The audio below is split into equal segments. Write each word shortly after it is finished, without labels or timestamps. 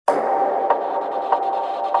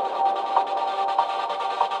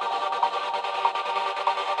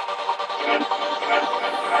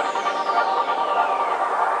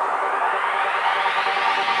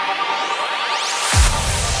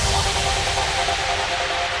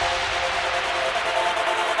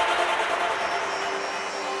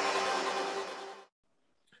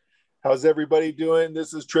How's everybody doing?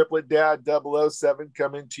 This is Tripletdad007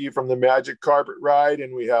 coming to you from the Magic Carpet Ride,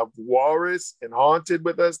 and we have Walrus and Haunted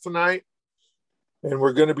with us tonight. And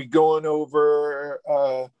we're going to be going over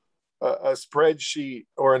a spreadsheet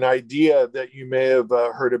or an idea that you may have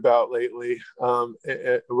heard about lately.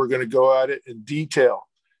 We're going to go at it in detail.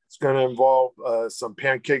 It's going to involve some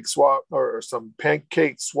pancake swap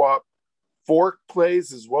fork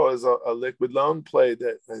plays, as well as a liquid loan play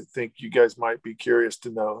that I think you guys might be curious to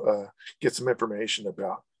know, get some information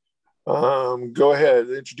about. Go ahead,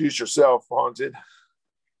 introduce yourself, Haunted.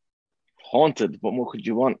 Haunted, what more could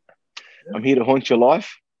you want? I'm here to haunt your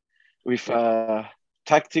life with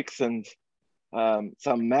tactics and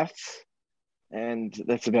some maths, and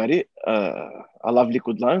that's about it. I love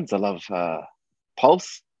liquid loans. I love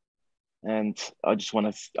Pulse, and I just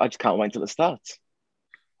can't wait till it starts.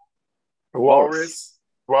 Walrus,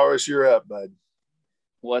 you're up, bud.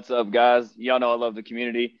 What's up, guys? Y'all know I love the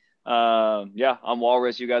community. Yeah, I'm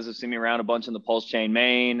Walrus. You guys have seen me around a bunch in the Pulse Chain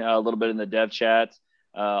main, a little bit in the dev chats.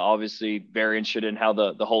 Obviously, very interested in how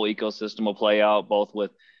the whole ecosystem will play out, both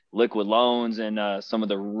with liquid loans and some of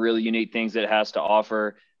the really unique things that it has to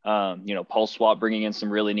offer. PulseSwap bringing in some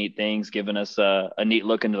really neat things, giving us a neat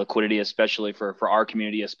look into liquidity, especially for our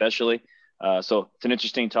community, especially. So it's an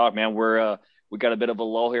interesting talk, man. We got a bit of a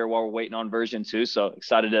lull here while we're waiting on version 2. So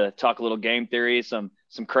excited to talk a little game theory, some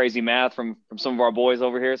crazy math from some of our boys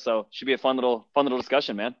over here. So should be a fun little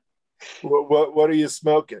discussion, man. What are you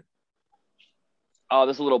smoking? Oh,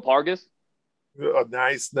 this is a little Pargas. Oh,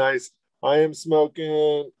 nice. I am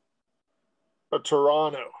smoking a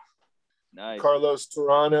Toronto. Nice. Carlos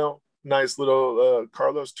Toronto. Nice little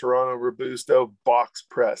Carlos Toronto Robusto box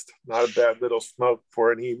pressed. Not a bad little smoke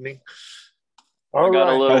for an evening. I got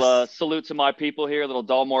a little salute to my people here, a little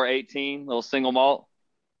Dalmore 18, little single malt.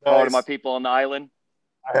 Nice. Power to my people on the island.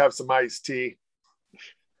 I have some iced tea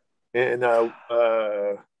and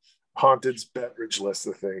Haunted's beverage list,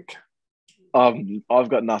 I think. I've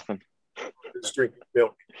got nothing. Just drinking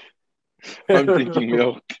milk. I'm drinking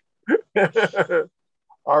milk.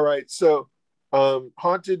 All right. So,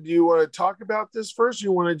 Haunted, do you want to talk about this first? Or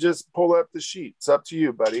you want to just pull up the sheet? It's up to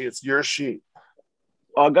you, buddy. It's your sheet.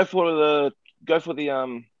 I'll go for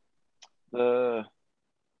the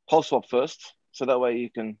pulse swap first, so that way you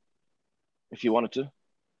can, if you wanted to.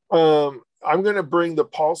 I'm going to bring the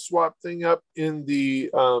pulse swap thing up in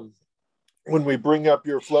the when we bring up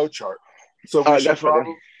your flow chart. So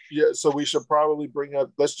we should probably bring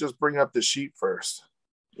up. Let's just bring up the sheet first.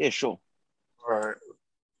 Yeah, sure. All right.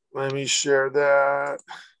 Let me share that.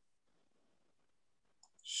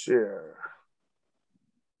 Share.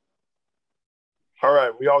 All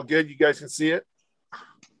right, we all good? You guys can see it?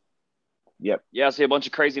 Yep. Yeah, I see a bunch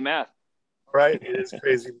of crazy math. All right, it is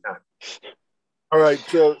crazy math. All right,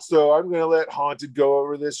 so I'm going to let Haunted go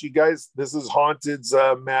over this. You guys, this is Haunted's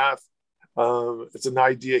math. It's an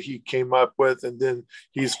idea he came up with, and then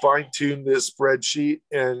he's fine-tuned this spreadsheet.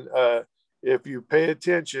 And if you pay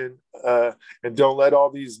attention and don't let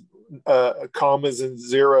all these commas and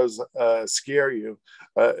zeros scare you,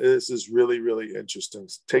 this is really, really interesting.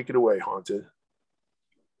 Take it away, Haunted.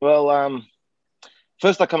 Well,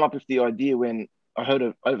 first I come up with the idea when I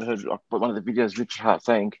overheard one of the videos, Richard Hart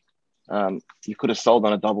saying, you could have sold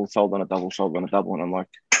on a double, sold on a double, sold on a double. And I'm like,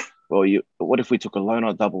 well, what if we took a loan on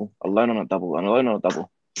a double, a loan on a double, and a loan on a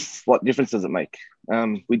double? What difference does it make?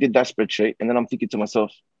 We did that spreadsheet, and then I'm thinking to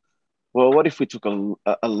myself, well, what if we took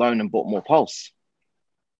a loan and bought more Pulse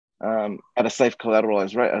at a safe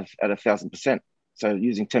collateralized rate at 1,000%? So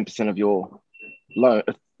using 10% of your loan,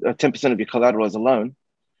 10% of your collateral as a loan,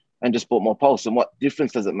 and just bought more Pulse, and what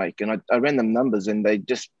difference does it make? And I ran them numbers, and they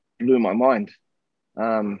just blew my mind.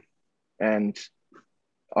 And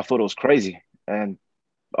I thought it was crazy. And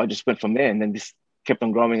I just went from there, and then this kept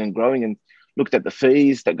on growing and growing, and looked at the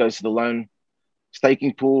fees that goes to the loan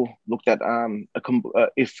staking pool, looked at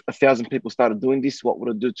if 1,000 people started doing this, what would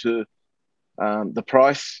it do to the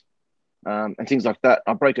price, and things like that.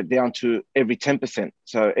 I break it down to every 10%.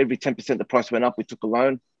 So every 10% the price went up, we took a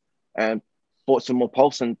loan and bought some more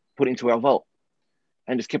Pulse and put it into our vault,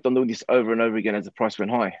 and just kept on doing this over and over again as the price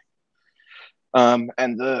went high.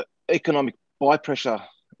 And the economic buy pressure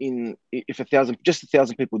if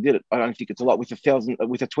 1,000 people did it, I don't think it's a lot with a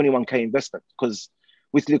 21K investment, because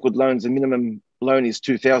with liquid loans, the minimum loan is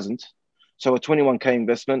 2,000. So a 21K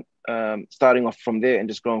investment, starting off from there and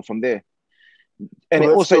just growing from there. And so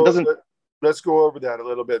it also doesn't. Let's go over that a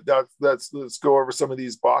little bit. Let's go over some of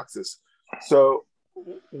these boxes. So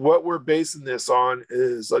what we're basing this on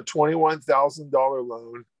is a $21,000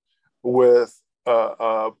 loan with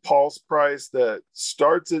a Pulse price that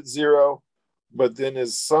starts at 0, but then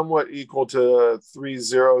is somewhat equal to 3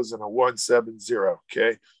 zeros and a 170.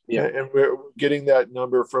 Okay. Yeah. And we're getting that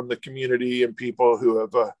number from the community and people who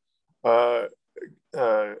have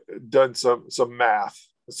done some math.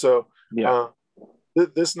 So Yeah.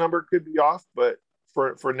 This number could be off, but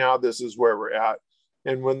for now, this is where we're at.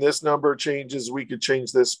 And when this number changes, we could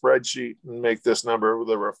change this spreadsheet and make this number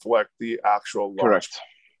to reflect the actual launch. Correct.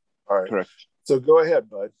 All right. Correct. So go ahead,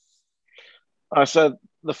 bud. So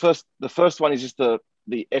the first one is just the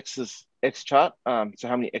X chart. So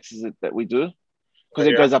how many X's that we do, because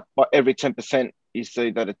it goes up by every 10%. You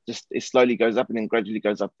see that it slowly goes up and then gradually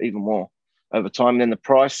goes up even more over time. And then the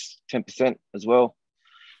price 10% as well.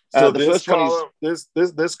 So the this first column, one is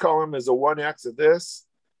this column is a 1x of this.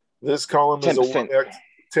 This column 10%. is a 1x,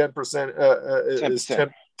 10% is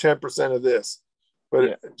 10% of this.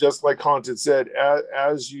 But just like Haunted said,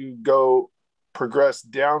 as you progress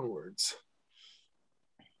downwards,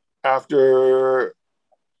 after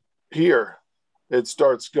here, it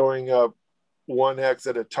starts going up 1x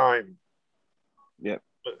at a time. Yeah.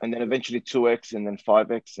 And then eventually 2x and then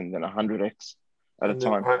 5x and then 100x at a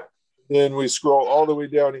time. Then we scroll all the way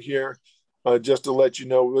down to here, just to let you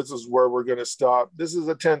know this is where we're going to stop. This is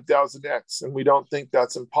a 10,000x, and we don't think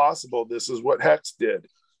that's impossible. This is what HEX did,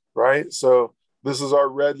 right? So this is our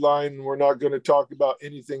red line. We're not going to talk about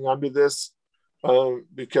anything under this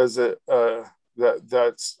because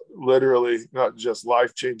that's literally not just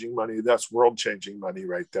life-changing money. That's world-changing money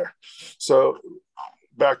right there. So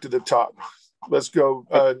back to the top. Let's go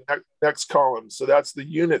next column. So that's the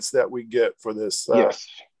units that we get for this. Yes.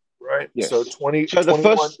 Right. Yes. So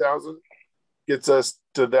 21,000 gets us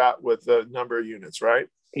to that with the number of units, right?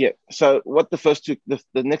 Yeah. So what the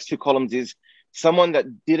next two columns is someone that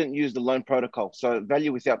didn't use the loan protocol. So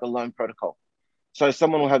value without the loan protocol. So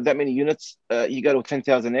someone will have that many units. You go to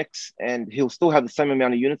 10,000x and he'll still have the same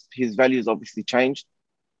amount of units. His value is obviously changed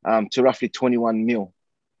to roughly 21 mil.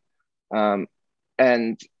 And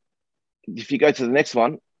if you go to the next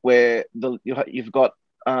one where you've got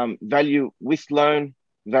value with loan,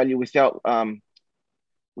 value without loan,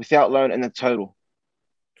 and the total.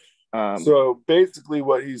 So basically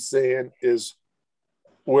what he's saying is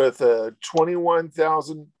with a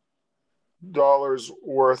 $21,000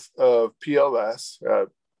 worth of PLS at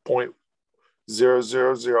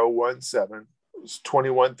 0.00017, it's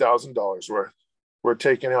 $21,000 worth. We're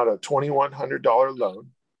taking out a $2,100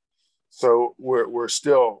 loan. So we're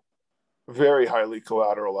still very highly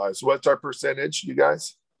collateralized. What's our percentage, you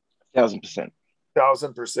guys? 1,000%.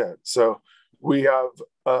 1,000%. So we have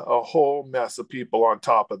a whole mess of people on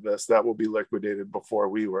top of this that will be liquidated before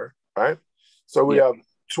we were, right? So we have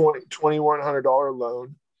 $2,100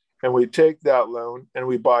 loan, and we take that loan and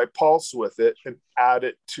we buy Pulse with it and add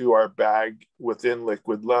it to our bag within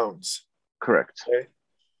liquid loans. Correct. Okay.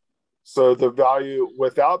 So the value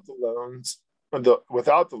without the loan,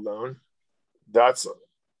 that's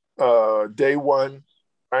day one,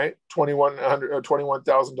 right? $21,000,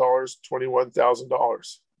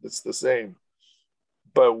 $21,000. It's the same.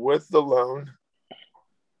 But with the loan,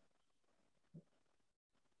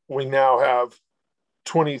 we now have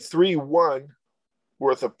 23.1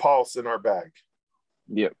 worth of Pulse in our bag.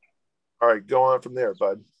 Yep. All right, go on from there,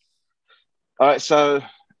 bud. All right, so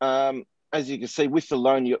as you can see, with the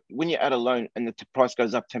loan, when you add a loan and the price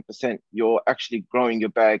goes up 10%, you're actually growing your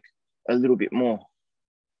bag a little bit more.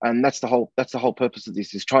 And that's the whole purpose of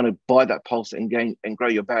this, is trying to buy that Pulse and gain and grow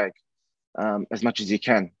your bag as much as you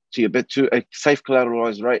can to a safe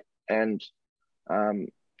collateralized rate, and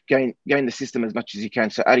gain the system as much as you can.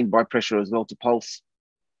 So adding buy pressure as well to Pulse.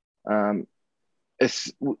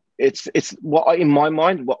 It's what in my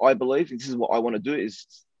mind, what I believe, and this is what I want to do, is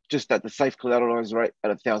just at the safe collateralized rate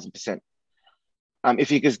at 1,000%.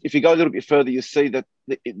 If you go a little bit further, you see that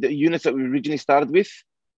the units that we originally started with,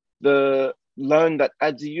 the loan that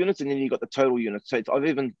adds the units, and then you got the total units. So I've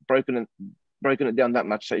even broken it down that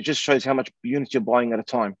much. So it just shows how much units you're buying at a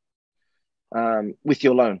time with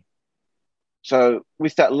your loan. So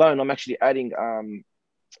with that loan, I'm actually adding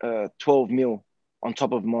 12 mil on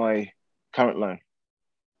top of my current loan.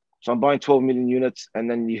 So I'm buying 12 million units, and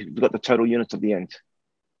then you've got the total units at the end.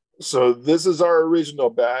 So this is our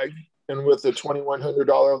original bag, and with the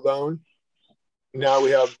 $2,100 loan, now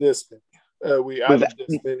we have this many. We added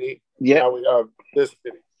this many. Yeah. Now we have this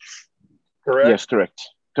many. Correct? Yes, correct.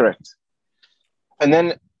 And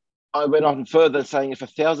then I went on further saying if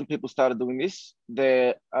 1,000 people started doing this,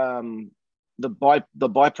 the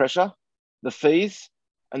buy pressure, the fees,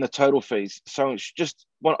 and the total fees. So it's just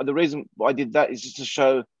the reason why I did that is just to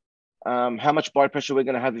show how much buy pressure we're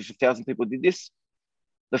going to have if 1,000 people did this.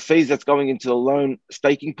 The fees that's going into the loan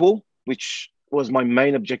staking pool, which was my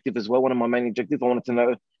main objective as well. One of my main objectives, I wanted to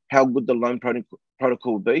know how good the loan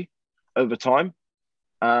protocol would be over time.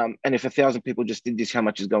 And if 1,000 people just did this, how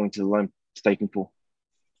much is going to the loan staking pool?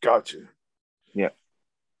 Gotcha. Yeah.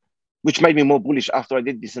 Which made me more bullish after I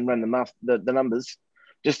did this and ran the math, the numbers.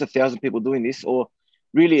 Just 1,000 people doing this, or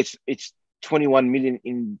really it's 21 million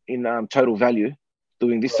in total value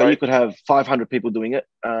doing this. Right. So you could have 500 people doing it,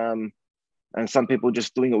 and some people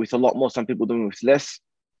just doing it with a lot more. Some people doing it with less.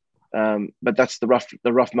 But that's the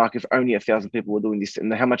rough market. If only 1,000 people were doing this,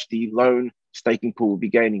 and how much the loan staking pool will be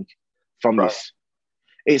gaining from this.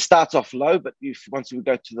 It starts off low, but once we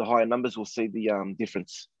go to the higher numbers, we'll see the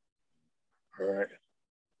difference. All right.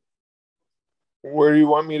 Where do you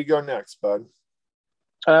want me to go next, bud?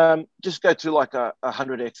 Just go to like a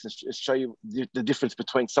 100x and show you the difference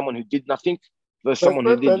between someone who did nothing versus someone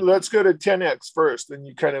who did. Let's go to 10x first, and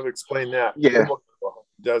you kind of explain that. Yeah.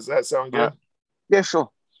 Does that sound good? Yeah,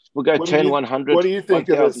 sure. We'll go 10, 100. What do you think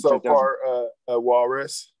 1, of this so 10, far,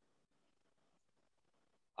 Walrus?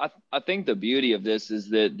 I think the beauty of this is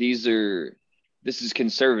that this is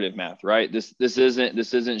conservative math, right? This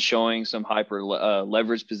isn't showing some hyper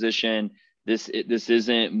leverage position. This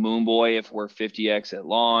isn't Moonboy if we're 50x at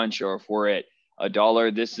launch or if we're at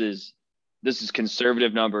 $1. This is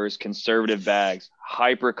conservative numbers, conservative bags,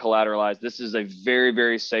 hyper collateralized. This is a very,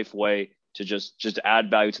 very safe way to just add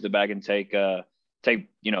value to the bag and take sell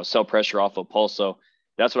pressure off of Pulse. So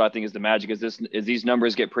that's what I think is the magic. Is these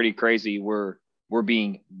numbers get pretty crazy, we're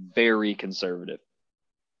being very conservative.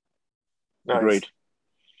 Nice. Agreed.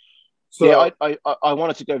 So yeah, I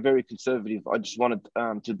wanted to go very conservative. I just wanted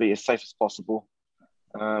to be as safe as possible,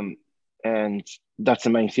 and that's the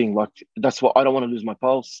main thing. Like that's what I don't want to lose my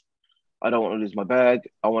Pulse. I don't want to lose my bag.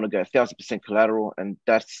 I want to go 1,000% collateral, and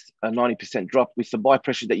that's a 90% drop. With the buy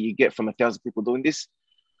pressure that you get from 1,000 people doing this,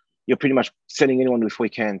 you're pretty much selling anyone with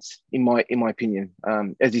weak hands, in my opinion.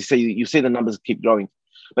 As you see, you see the numbers keep growing.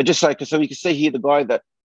 But just so you can see here, the guy that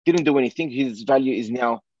didn't do anything, his value is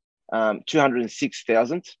now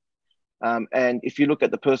 206,000. And if you look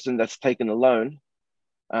at the person that's taken a loan,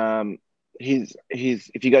 if you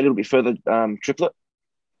go a little bit further, Triplet.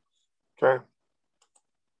 Okay.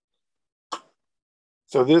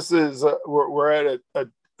 So this is we're at a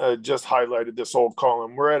just highlighted this whole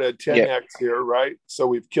column. We're at a 10x here, right? So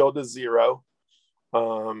we've killed a 0.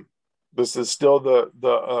 This is still the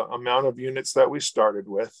amount of units that we started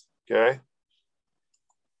with. Okay.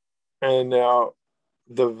 And now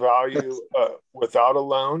the value without a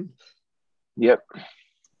loan. Yep.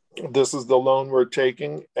 This is the loan we're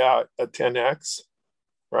taking at a 10x,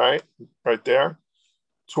 right? Right there.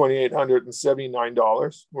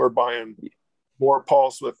 $2,879. We're buying more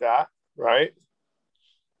Pulse with that, right?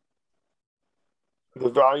 The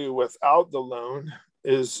value without the loan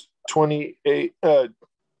is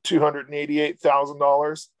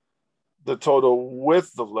 $288,000. The total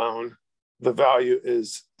with the loan, the value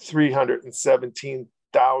is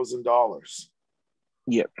 $317,000.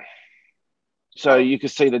 Yep. So you can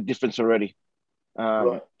see the difference already.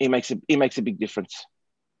 Right. It makes a big difference.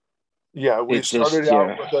 Yeah, we started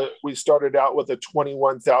out with a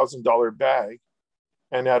 $21,000 bag,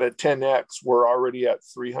 and at a 10x, we're already at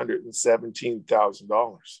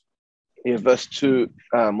 $317,000. Yeah, verse 2,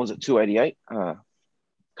 was it 288? Can't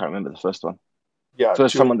remember the first one. Yeah,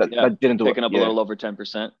 first someone that didn't do it. Picking up a little over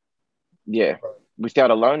 10%. Yeah, right.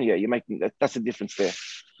 Without a loan, you're making that's the difference there.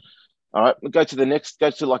 All right, we'll go to the next.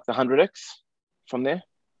 Go to like the 100x from there,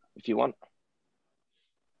 if you want.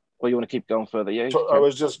 Or you want to keep going further? Yeah. I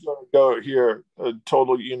was just going to go here.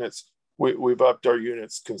 Total units. We've upped our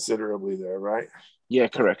units considerably there, right? Yeah,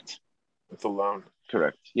 correct. With the loan.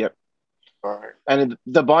 Correct. Yep. All right. And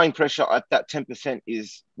the buying pressure at that 10%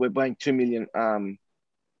 is we're buying 2 million.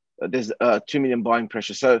 There's 2 million buying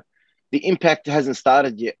pressure. So the impact hasn't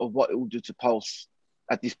started yet of what it will do to Pulse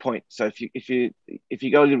at this point. So if you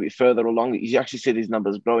go a little bit further along, you actually see these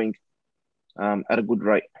numbers growing at a good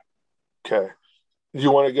rate. Okay. Do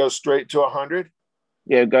you want to go straight to 100?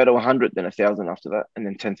 Yeah, go to 100, then 1,000 after that, and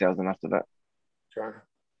then 10,000 after that. Okay.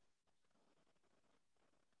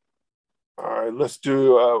 All right, let's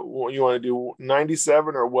do, you want to do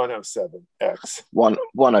 97 or 107X?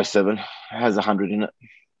 107 has 100 in it.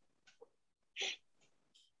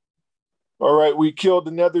 All right, we killed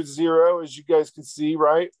another 0, as you guys can see,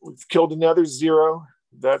 right? We've killed another 0.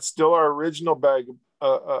 That's still our original bag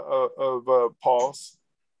of Pulse,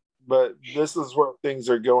 but this is where things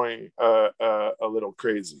are going a little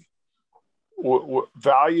crazy.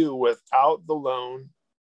 Value without the loan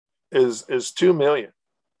is 2 million.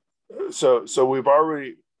 So we've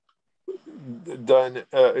already done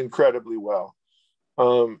incredibly well.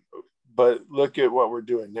 But look at what we're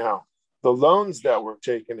doing now. The loans that were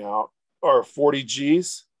taken out are 40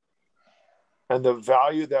 G's, and the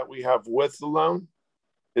value that we have with the loan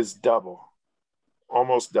is double,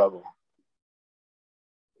 almost double.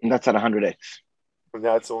 And that's at 100x. And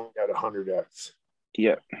that's only at 100x.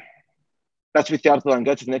 Yeah. That's without the loan.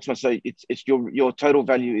 Go to the next one. So it's your total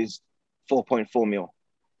value is 4.4 mil.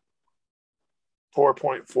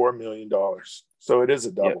 $4.4 million. So it is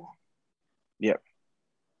a double. Yep.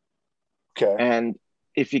 Okay. And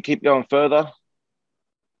if you keep going further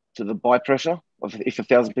to the buy pressure of if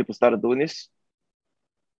 1,000 people started doing this,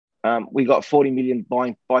 we got 40 million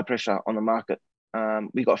buy pressure on the market.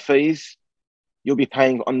 We got fees. You'll be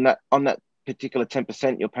paying on that particular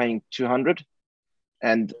 10%. You're paying 200,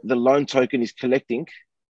 and the loan token is collecting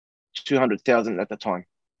 200,000 at the time.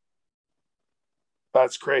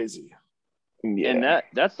 That's crazy. Yeah. And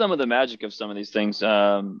that's some of the magic of some of these things,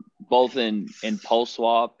 both in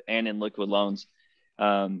PulseSwap and in liquid loans.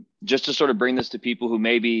 Just to sort of bring this to people who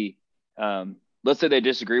maybe, let's say they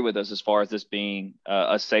disagree with us as far as this being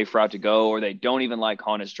a safe route to go, or they don't even like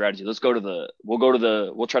Honda's strategy. We'll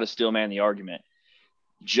try to steel man the argument.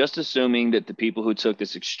 Just assuming that the people who took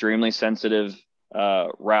this extremely sensitive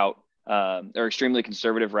route, or extremely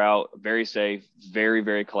conservative route, very safe, very,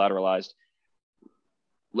 very collateralized,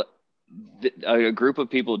 a group of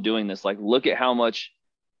people doing this, like, look at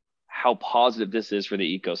how positive this is for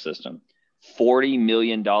the ecosystem. $40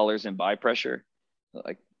 million in buy pressure.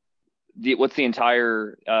 Like, what's the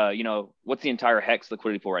entire HEX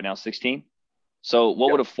liquidity pool right now? 16. So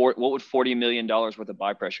what would $40 million worth of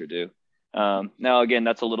buy pressure do? Now again,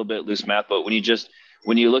 that's a little bit loose math, but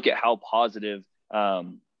when you look at how positive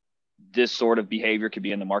this sort of behavior could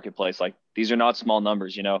be in the marketplace, like, these are not small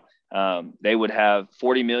numbers. They would have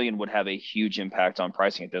 40 million would have a huge impact on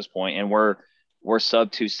pricing at this point, and we're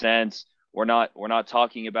sub 2 cents. We're not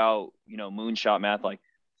talking about moonshot math. Like,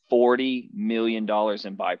 $40 million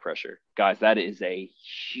in buy pressure, guys. That is a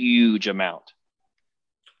huge amount.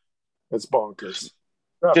 It's bonkers.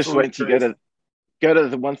 Just wait to go to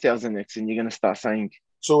the 1,000x, and you're going to start saying.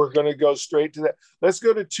 So we're going to go straight to that. Let's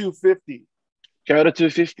go to 250. Go to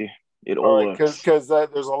 250. It all works. Because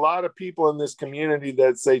there's a lot of people in this community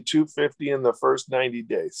that say 250 in the first 90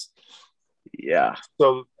 days. Yeah.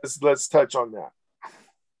 So let's touch on that.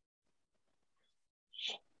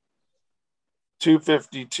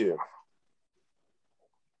 252.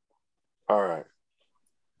 All right.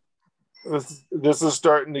 This is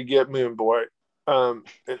starting to get moon boy.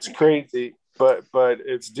 It's crazy, but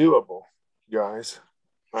it's doable, guys.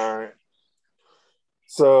 All right.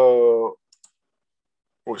 So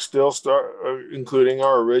we're still including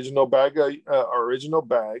our original bag. All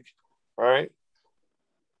right.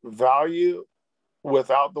 Value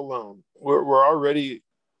without the loan. We're already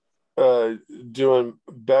doing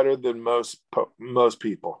better than most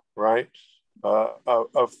people, right? A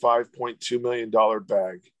 $5.2 million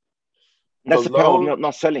bag. That's the power of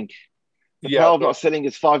not selling. The power of not selling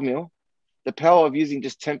is 5 mil. The power of using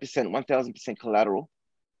just 10%, 1,000% collateral.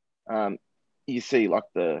 You see, like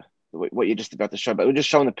what you're just about to show, but we're just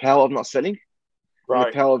showing the power of not selling, right?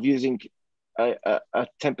 And the power of using a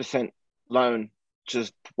 10% loan,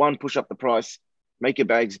 just push up the price, make your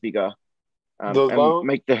bags bigger, and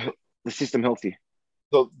make the system healthy.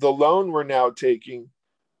 The loan we're now taking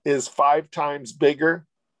is 5 times bigger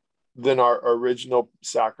than our original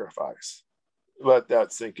sacrifice. Let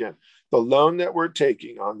that sink in. The loan that we're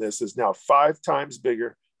taking on this is now 5 times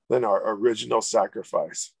bigger than our original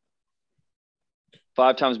sacrifice.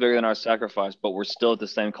 5 times bigger than our sacrifice, but we're still at the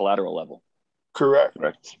same collateral level. Correct.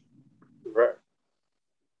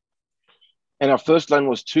 And our first loan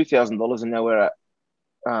was $2,000, and now we're at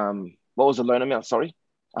what was the loan amount? Sorry,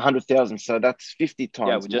 100,000. So that's 50 times.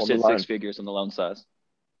 Yeah, we just hit 6 figures on the loan size.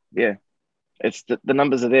 Yeah, it's the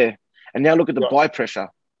numbers are there. And now look at the buy pressure.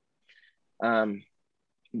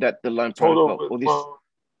 That the loan protocol. Or this.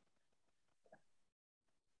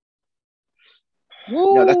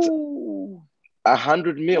 Now that's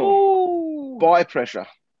 100 mil buy pressure.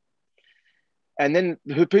 And then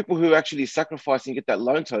people who actually sacrifice and get that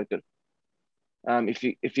loan token, if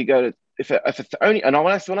you go to if it's only, and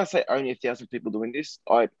when I say only 1,000 people doing this,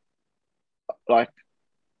 I like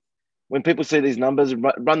when people see these numbers,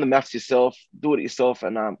 run the maths yourself, do it yourself,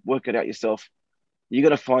 and work it out yourself. You're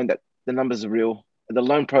gonna find that the numbers are real. The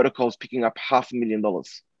loan protocol is picking up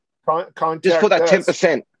 $500,000 just for that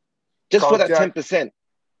 10%. Just for that 10%.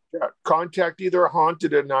 Yeah, contact either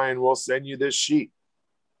Haunted and I, and we'll send you this sheet.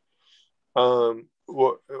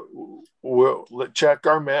 We'll check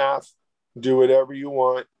our math, do whatever you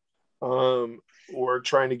want. We're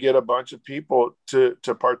trying to get a bunch of people to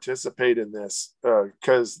participate in this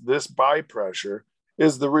because this buy pressure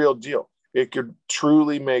is the real deal. it could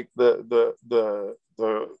truly make the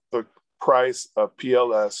price of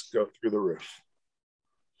PLS go through the roof.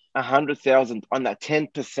 100,000 on that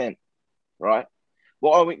 10%, right?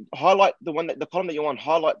 Well, I mean, highlight the column that you want.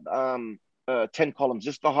 Highlight 10 columns.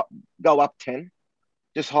 Just go up 10.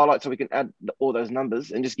 Just highlight so we can add all those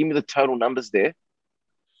numbers, and just give me the total numbers there.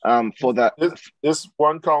 For that, this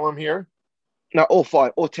one column here. No, all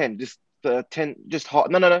 5 or 10. Just the 10. Just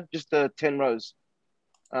no. Just the 10 rows.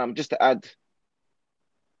 Just to add.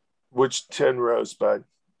 Which 10 rows, bud?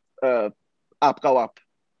 Go up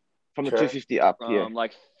from the 250 up. Yeah,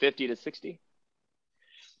 like 50 to 60.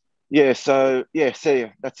 Yeah. So yeah,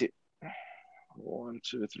 that's it. 1,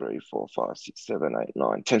 2, 3, 4, 5, 6, 7, 8,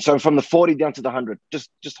 9, 10. So from the 40 down to the 100.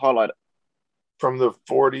 Just highlight it. From the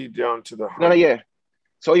 40 down to the 100. No, yeah.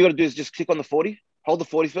 So all you got to do is just click on the 40. Hold the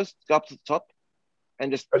 40 first. Go up to the top,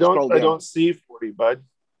 and just scroll down. I don't see 40, bud.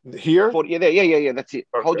 Here? 40. Yeah, there. Yeah. That's it.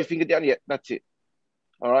 Okay. Hold your finger down. Yeah, that's it.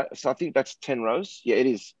 All right. So I think that's 10 rows. Yeah, it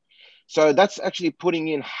is. So that's actually putting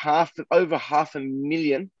in over half a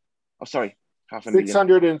million. Oh, sorry, half a million.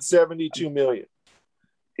 672 million.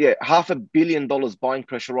 Yeah, $500 million buying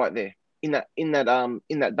pressure right there in that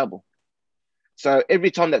double. So every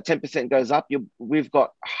time that 10% goes up, we've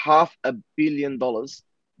got $500 million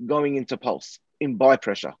going into Pulse in buy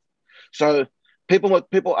pressure. So people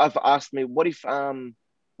have asked me, what if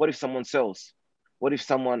someone sells? What if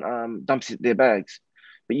someone dumps their bags?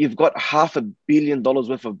 But you've got $500 million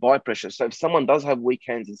worth of buy pressure. So if someone does have weak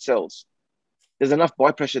hands and sells, there's enough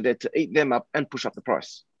buy pressure there to eat them up and push up the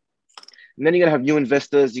price. And then you're gonna have new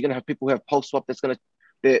investors. You're gonna have people who have PulseSwap. That's gonna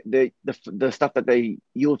the stuff that they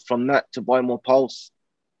yield from that to buy more Pulse.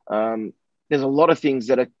 There's a lot of things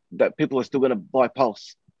that people are still gonna buy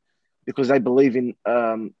Pulse because they believe in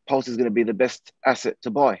Pulse is gonna be the best asset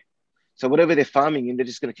to buy. So whatever they're farming in, they're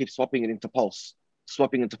just gonna keep swapping into Pulse.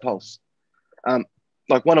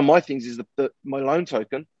 Like one of my things is my loan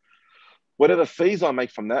token. Whatever fees I make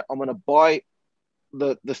from that, I'm gonna buy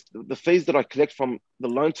the fees that I collect from the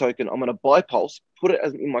loan token. I'm going to buy Pulse, put it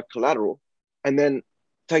in my collateral, and then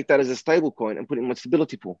take that as a stable coin and put it in my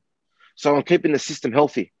stability pool. So I'm keeping the system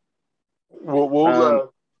healthy. We'll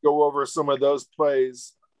go over some of those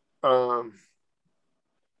plays. We'll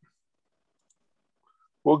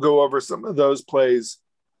go over some of those plays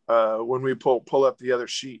when we pull up the other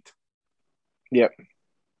sheet. Yep.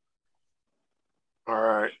 All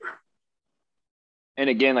right. And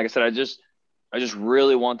again, like I said, I just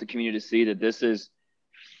really want the community to see that this is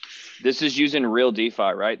using real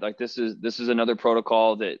DeFi, right? Like this is another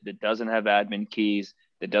protocol that doesn't have admin keys,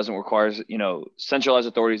 that doesn't require, centralized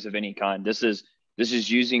authorities of any kind. This is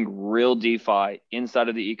using real DeFi inside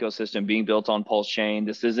of the ecosystem being built on Pulse Chain.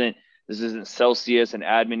 This isn't Celsius and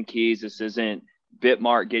admin keys. This isn't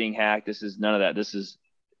Bitmart getting hacked. This is none of that.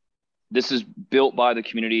 This is built by the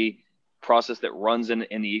community, process that runs in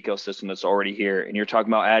the ecosystem that's already here. And you're talking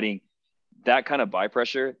about adding that kind of buy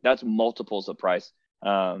pressure, that's multiples of price.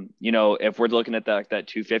 If we're looking at that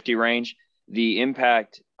 250 range, the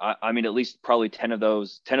impact, I mean, at least probably 10 of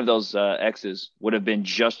those X's would have been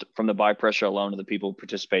just from the buy pressure alone of the people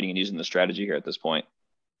participating and using the strategy here at this point.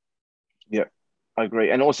 Yeah, I agree.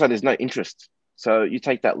 And also there's no interest. So you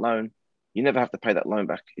take that loan, you never have to pay that loan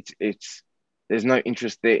back. There's no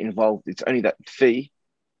interest there involved. It's only that fee,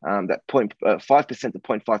 that 5% to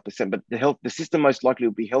 0.5%. But the system most likely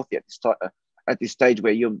will be healthy at this stage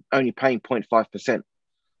where you're only paying 0.5%.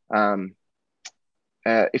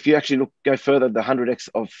 If you actually go further, the 100x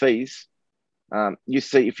of fees, you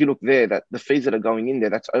see, if you look there, that the fees that are going in there,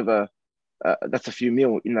 that's over, that's a few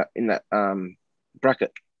mil in that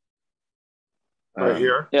bracket. Right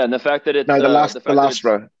here. Yeah, and the fact that it's the last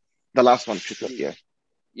row, the last one, yeah.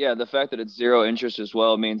 Yeah, the fact that it's zero interest as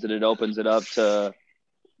well means that it opens it up to,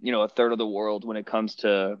 a third of the world when it comes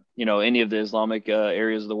to, any of the Islamic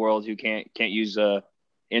areas of the world who can't use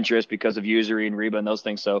interest because of usury and riba and those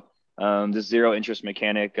things. So this zero interest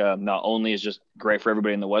mechanic not only is just great for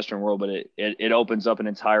everybody in the Western world, but it opens up an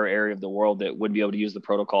entire area of the world that would be able to use the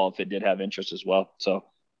protocol if it did have interest as well. So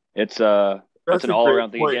it's an all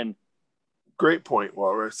around thing again. Great point,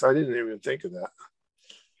 Walrus. I didn't even think of that.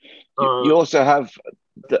 You also have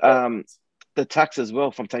the tax as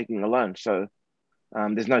well from taking a loan. So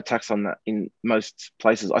there's no tax on that in most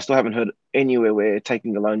places. I still haven't heard anywhere where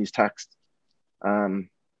taking a loan is taxed.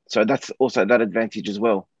 So that's also that advantage as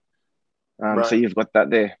well. Right. So you've got that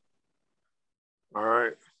there. All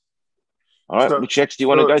right. Which X do you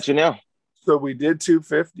want to go to now? So we did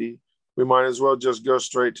 250. We might as well just go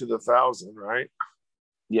straight to the 1,000, right?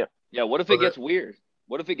 Yep. Yeah. What if it gets weird?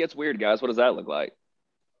 What if it gets weird, guys? What does that look like?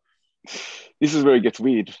 This is where it gets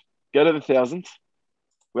weird. Go to the 1,000.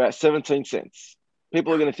 We're at 17 cents.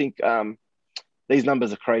 People are going to think these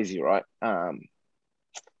numbers are crazy, right?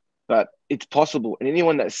 But it's possible. And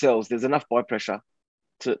anyone that sells, there's enough buy pressure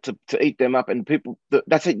to eat them up. And people,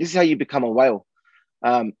 this is how you become a whale.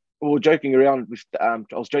 We were joking around with, I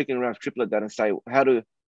was joking around with Tripletdad and say, how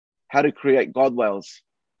to create God whales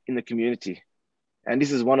in the community. And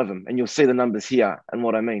this is one of them. And you'll see the numbers here and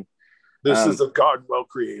what I mean. This is a God well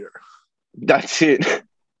creator. That's it.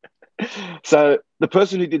 So the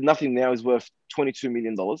person who did nothing now is worth $22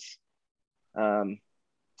 million.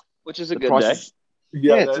 Which is a good day.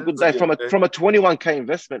 Yeah, it's a good day. From a 21K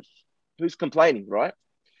investment, who's complaining, right?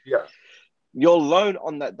 Yeah. Your loan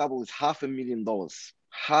on that double is $500,000.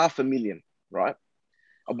 $500,000, right?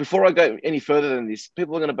 Before I go any further than this,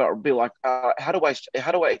 people are going to be like, how do I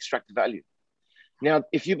extract value? Now,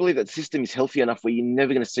 if you believe that the system is healthy enough where you're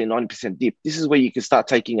never going to see a 90% dip, this is where you can start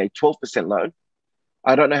taking a 12% loan.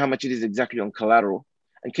 I don't know how much it is exactly on collateral,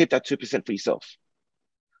 and keep that 2% for yourself.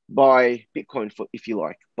 Buy Bitcoin if you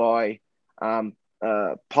like. Buy PulseSwap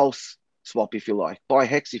if you like. Buy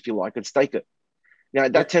HEX if you like, and stake it. Now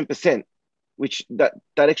that 10%, which that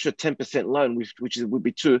extra 10% loan, which would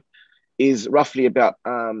be 2, is roughly about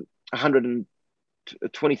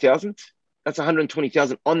 120,000. That's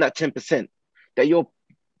 120,000 on that 10% that you're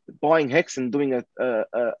buying HEX and doing a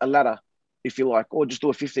ladder, if you like, or just do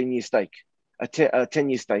a 15-year stake, a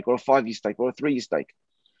 10-year stake, or a 5-year stake, or a 3-year stake.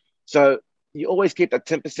 So you always keep that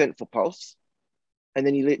 10% for Pulse, and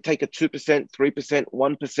then you take a 2%, 3%,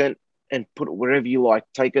 1%, and put it wherever you like.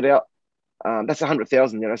 Take it out. That's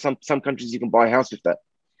 100,000. You know, some countries you can buy a house with that.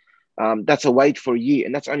 That's a wage for a year,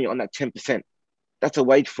 and that's only on that 10%. That's a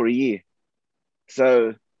wage for a year.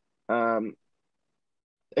 So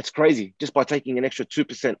it's crazy just by taking an extra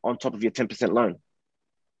 2% on top of your 10% loan.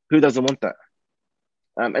 Who doesn't want that?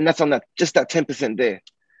 And that's on that, just that 10% there.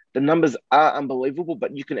 The numbers are unbelievable,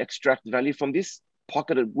 but you can extract value from this,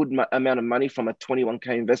 pocket a good amount of money from a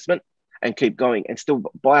 21K investment, and keep going and still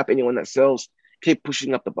buy up anyone that sells. Keep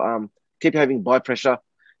pushing up the keep having buy pressure,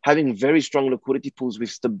 having very strong liquidity pools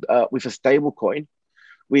with a stable coin,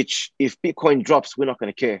 which if Bitcoin drops, we're not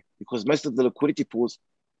going to care, because most of the liquidity pools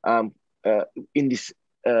in this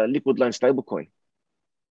liquid loan stable coin,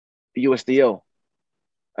 the USDL,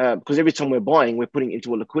 because every time we're buying, we're putting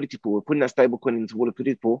into a liquidity pool. We're putting that stable coin into a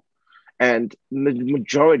liquidity pool, and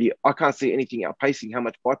majority, I can't see anything outpacing how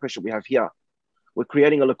much buy pressure we have here. We're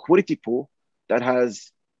creating a liquidity pool that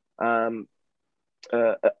has a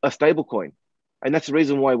stable coin. And that's the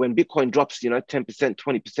reason why when Bitcoin drops, 10%,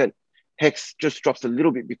 20%, HEX just drops a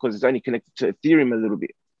little bit because it's only connected to Ethereum a little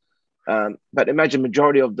bit. But imagine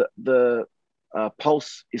majority of the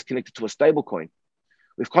Pulse is connected to a stable coin.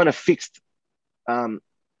 We've kind of fixed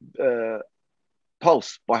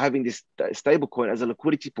Pulse by having this stable coin as a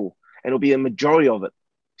liquidity pool, and it'll be a majority of it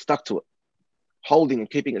stuck to it, holding and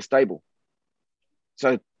keeping it stable.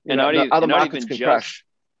 So other markets can crash.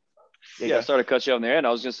 Yeah, sorry to cut you off there. And I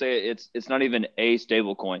was going to say it's not even a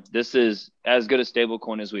stable coin. This is as good a stable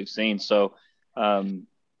coin as we've seen. So,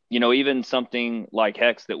 even something like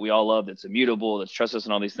HEX that we all love, that's immutable, that's trustless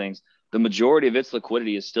and all these things, the majority of its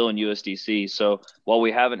liquidity is still in USDC. So while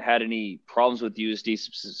we haven't had any problems with USD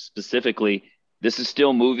specifically, this is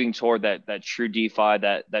still moving toward that true DeFi,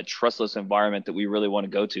 that trustless environment that we really want to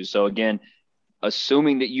go to. So again,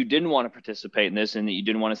 assuming that you didn't want to participate in this and that you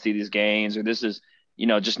didn't want to see these gains, or this is,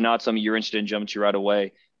 just not something you're interested in jumping to right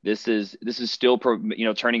away, this is still,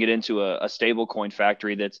 turning it into a stable coin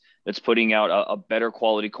factory that's putting out a better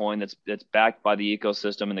quality coin that's backed by the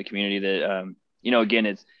ecosystem and the community that, again,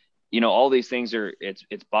 it's, all these things are,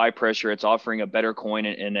 it's buy pressure. It's offering a better coin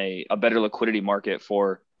and a better liquidity market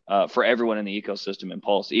for everyone in the ecosystem in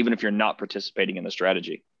Pulse, even if you're not participating in the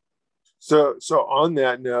strategy. So on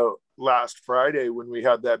that note, last Friday when we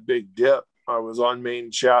had that big dip, I was on main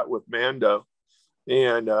chat with Mando,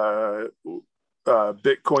 and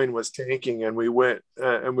Bitcoin was tanking, and we went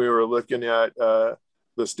and we were looking at the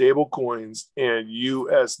stable coins, and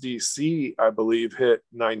USDC, I believe, hit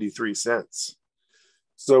 93 cents.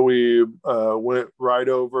 So we went right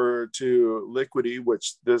over to Liquidity,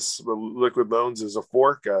 which this Liquid Loans is a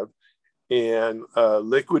fork of, and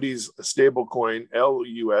Liquidity's stable coin,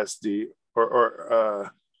 LUSD,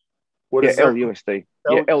 or what is that? LUSD.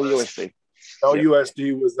 LUSD.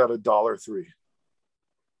 LUSD was at $1.03.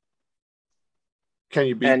 Can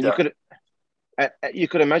you beat that? You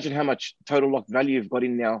could imagine how much total locked value you've got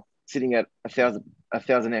in now, sitting at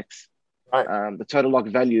 1,000x. Right. The total locked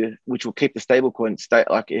value, which will keep the stable coin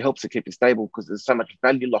it helps to keep it stable because there's so much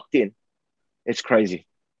value locked in. It's crazy.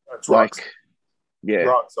 That's rock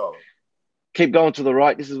solid. Keep going to the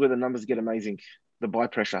right. This is where the numbers get amazing. The buy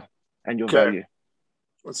pressure and your value.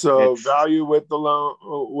 So value with the loan,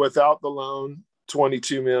 without the loan,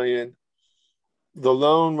 22 million. The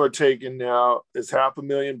loan we're taking now is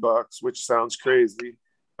 $500,000, which sounds crazy,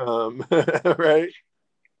 right?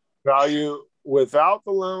 Value without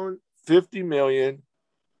the loan, 50 million.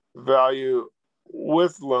 Value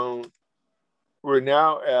with loan, we're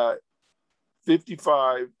now at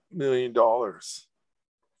 $55 million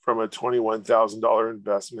from a $21,000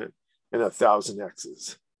 investment in 1,000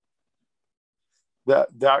 X's.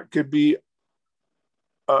 That could be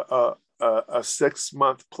a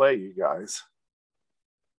 6-month play, you guys.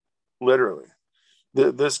 Literally,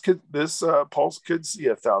 this Pulse could see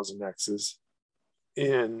 1,000 X's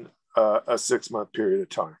in a 6-month period of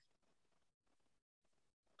time.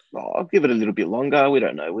 Well, I'll give it a little bit longer. We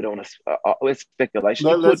don't know. We don't want to. It's speculation.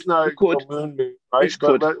 Let's not go moon, right?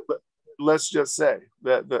 But let's just say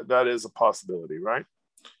that is a possibility, right?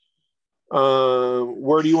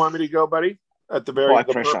 Where do you want me to go, buddy? At the very high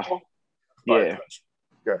pressure. Yeah.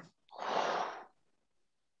 Okay.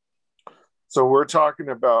 So we're talking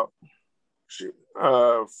about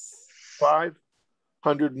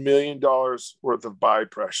 $500 million worth of buy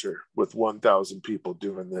pressure with 1,000 people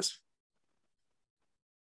doing this.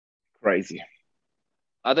 Crazy.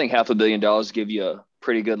 I think $500 million give you a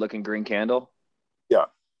pretty good looking green candle. Yeah.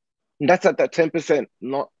 And that's at that 10%,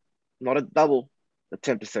 not a double, the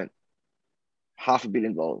 10%. $500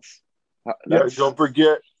 million. Yeah, don't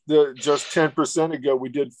forget just 10% ago we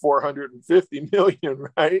did 450 million,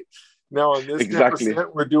 right? Now on this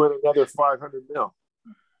 10%, we're doing another 500 mil.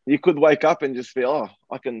 You could wake up and just be, I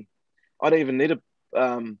don't need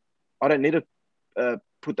to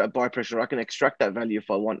put that buy pressure. I can extract that value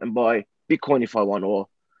if I want and buy Bitcoin if I want, or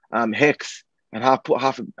HEX, and put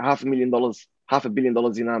 $500 million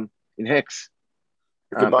in HEX,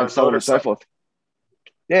 and so on and so forth.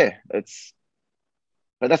 Yeah, but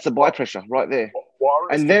that's the buy pressure right there.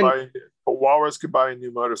 Walrus could buy a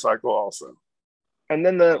new motorcycle also. And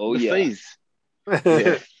then the fees.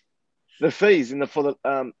 Yeah. The fees for the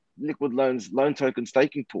liquid loans loan token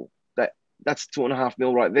staking pool. That's 2.5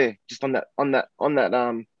 mil right there, just on that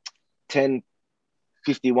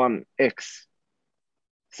 1051X.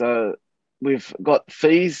 So we've got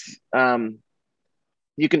fees.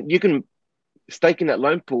 You can stake in that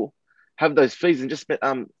loan pool, have those fees, and just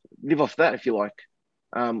live off that if you like.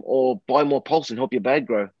 Or buy more Pulse and help your bag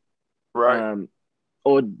grow. Right.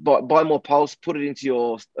 Or buy more Pulse, put it into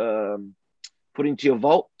your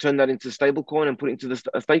vault, turn that into stable coin, and put it into the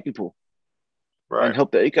staking pool. Right. And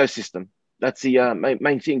help the ecosystem. That's the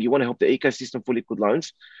main thing. You want to help the ecosystem for liquid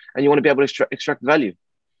loans, and you want to be able to extract value.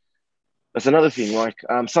 That's another thing. Like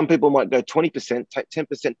some people might go 20%, take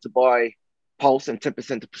 10% to buy Pulse and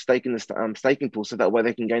 10% to stake in the staking pool, so that way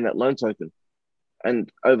they can gain that loan token.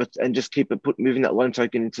 And just keep moving that loan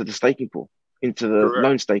token into the staking pool, into the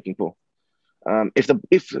loan staking pool. If the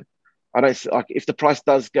price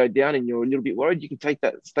does go down and you're a little bit worried, you can take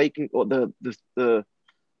that staking or the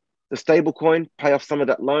stable coin, pay off some of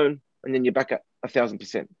that loan, and then you're back at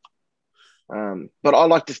 1,000%. But I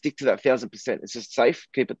like to stick to that 1,000%. It's just safe,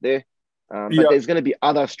 keep it there. But there's going to be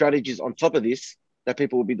other strategies on top of this that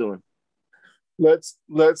people will be doing. Let's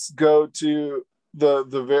go to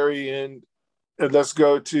the very end. And let's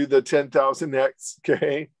go to the 10,000X,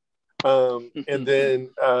 okay? And then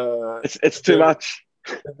it's too much.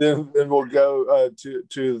 And then we'll go to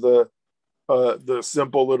the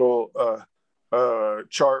simple little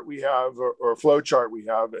chart we have, or flow chart we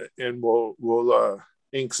have, and we'll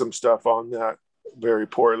ink some stuff on that very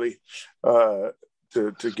poorly to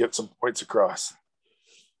get some points across.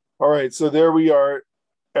 All right, so there we are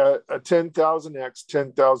at a 10,000X,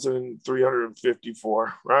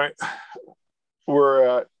 10,354, right?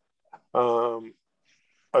 We're at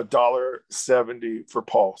 $1.70 for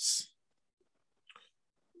Pulse.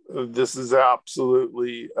 This is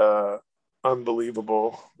absolutely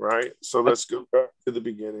unbelievable, right? So let's go back to the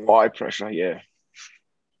beginning. Buy pressure, yeah.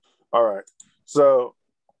 All right. So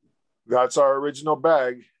that's our original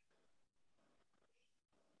bag.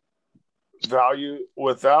 Value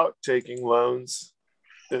without taking loans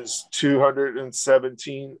is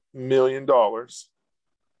 $217 million.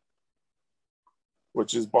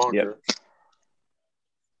 Which is bonkers. Yep.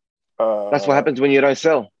 That's what happens when you don't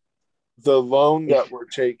sell. The loan that we're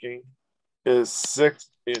taking is $6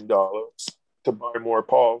 million to buy more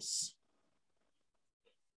Pulse.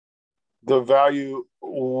 The value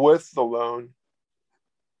with the loan,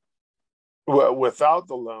 without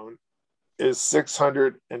the loan, is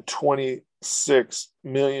 $626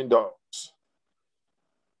 million.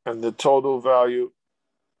 And the total value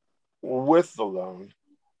with the loan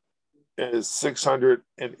is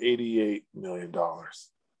 $688 million.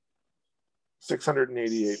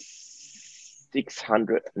 688.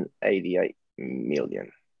 688 million.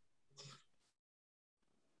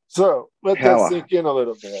 So let Power. that sink in a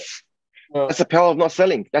little bit. That's the power of not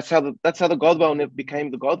selling. That's how the gold whale never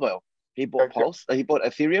became the gold whale. He bought Pulse, he bought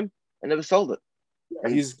Ethereum, and never sold it.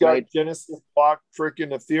 And he's got Genesis block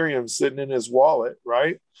freaking Ethereum sitting in his wallet,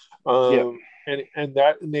 right? And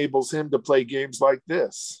that enables him to play games like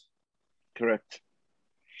this. Correct.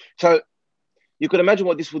 So you could imagine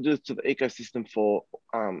what this will do to the ecosystem for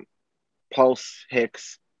Pulse,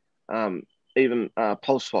 HEX, even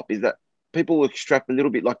PulseSwap, is that people will extract a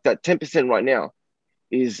little bit, like that 10% right now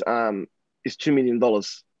is $2 million.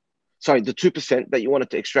 Sorry, the 2% that you wanted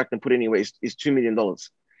to extract and put anywhere is $2 million.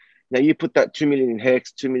 Now you put that 2 million in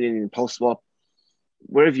HEX, 2 million in PulseSwap,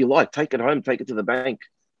 wherever you like, take it home, take it to the bank,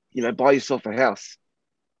 buy yourself a house,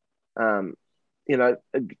 buy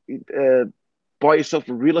yourself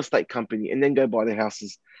a real estate company and then go buy the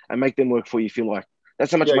houses and make them work for you if you like.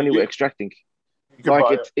 That's how much money we're extracting. You could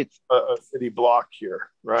buy a city block here,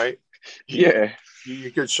 right? Yeah. You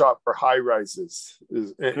could shop for high rises.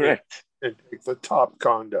 Correct. And take the top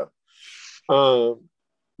condo.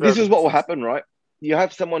 This is what will happen, right? You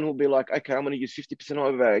have someone who'll be like, okay, I'm going to use 50%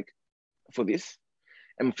 of my bag for this.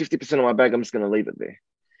 And 50% of my bag, I'm just going to leave it there.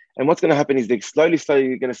 And what's going to happen is they slowly,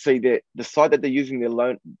 you're going to see the side that they're using the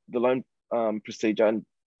loan procedure and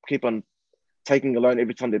keep on taking a loan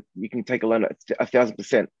every time that you can take a loan at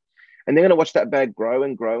 1,000%. And they're going to watch that bag grow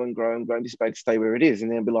and grow and grow and grow, and this bag stay where it is.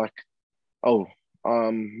 And they'll be like, oh,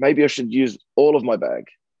 maybe I should use all of my bag.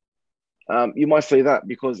 You might see that,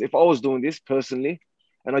 because if I was doing this personally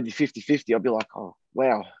and I did 50-50, I'd be like, oh,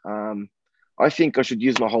 wow, I think I should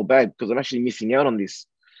use my whole bag because I'm actually missing out on this.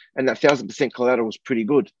 And that 1,000% collateral was pretty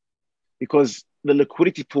good, because the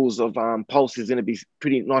liquidity pools of Pulse is going to be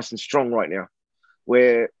pretty nice and strong right now,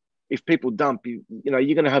 where if people dump, you're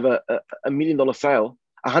going to have a $1 million sale,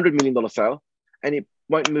 $100 million sale, and it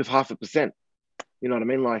won't move 0.5%. You know what I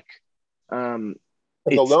mean? Like, the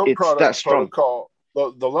loan protocol,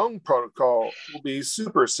 the loan protocol will be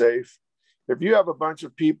super safe. If you have a bunch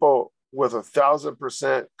of people with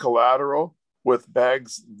 1,000% collateral with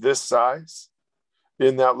bags this size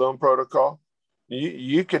in that loan protocol,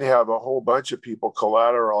 you can have a whole bunch of people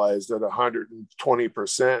collateralized at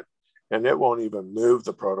 120%, and it won't even move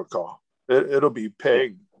the protocol. It'll be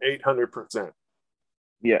pegged 800%.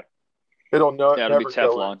 Yeah. It'll be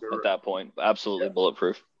Teflon at that point. Absolutely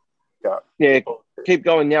bulletproof. Yeah. Keep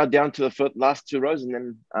going now down to the last two rows, and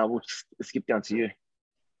then we'll skip down to you,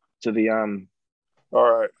 to the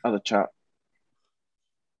all right, other chart.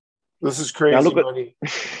 This is crazy money.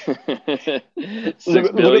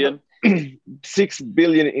 6 billion. 6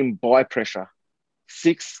 billion in buy pressure.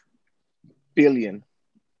 6 billion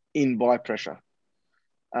in buy pressure.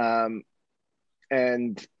 And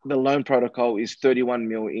the loan protocol is 31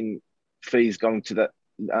 mil in fees going to the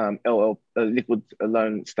liquid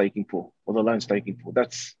loan staking pool, or the loan staking pool.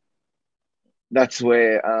 That's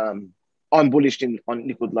where I'm bullish on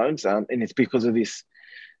liquid loans, and it's because of this.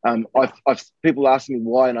 I've people ask me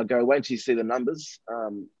why, and I go, wait until you see the numbers.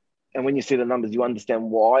 And when you see the numbers, you understand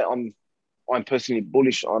why I'm personally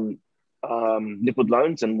bullish on liquid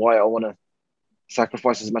loans, and why I want to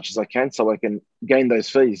sacrifice as much as I can so I can gain those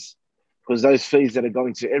fees, because those fees that are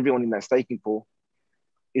going to everyone in that staking pool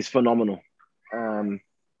is phenomenal.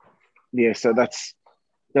 So that's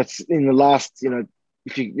in the last,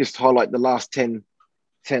 if you just highlight the last 10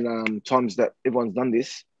 times that everyone's done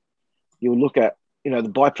this, you'll look at, the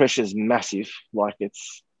buy pressure is massive. Like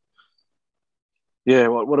it's,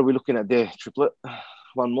 what are we looking at there, Triplet?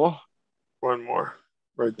 One more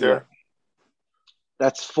right there. Yeah.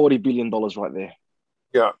 That's $40 billion right there.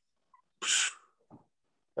 Yeah.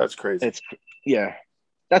 That's crazy.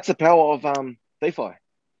 That's the power of DeFi.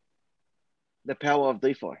 The power of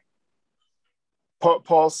DeFi.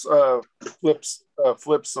 Pulse flips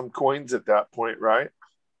some coins at that point, right?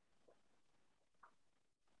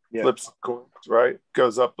 Yeah. Flips some coins, right?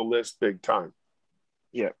 Goes up the list big time.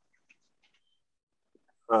 Yeah.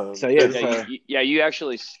 You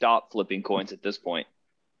actually stop flipping coins at this point.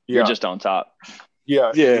 Yeah. You're just on top.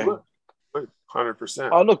 Yeah. 100%.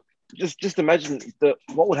 Oh, look, just imagine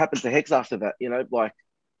what would happen to HEX after that.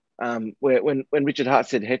 Where when Richard Hart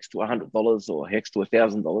said HEX to $100 or HEX to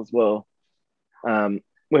 $1,000. Well,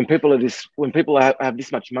 when people have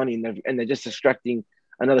this much money and they're just extracting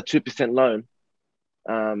another 2% loan,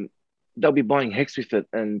 they'll be buying HEX with it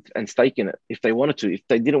and staking it if they wanted to. If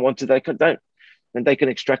they didn't want to, they don't. And they can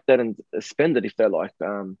extract that and spend it if they like.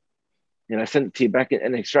 Send it to your back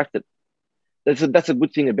and extract it. That's a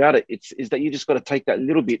good thing about it. Is that you just got to take that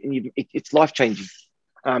little bit, and it's life changing.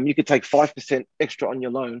 You could take 5% extra on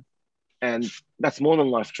your loan, And that's more than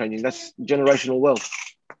life changing. That's generational wealth.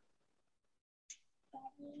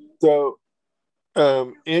 So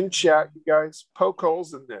in chat, you guys, poke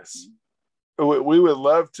holes in this. We would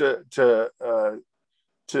love to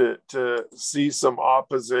see some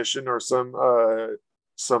opposition or some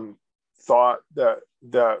thought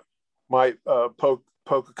that might poke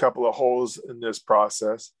a couple of holes in this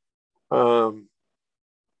process.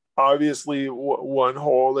 Obviously, one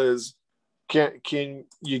hole is can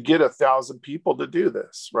you get 1,000 people to do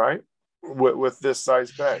this, right? With this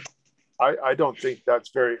size bag. I don't think that's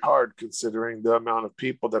very hard considering the amount of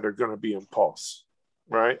people that are going to be in Pulse,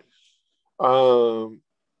 right? The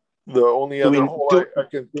only other hole I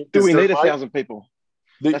can think do is we need 1,000 people?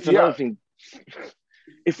 That's another thing.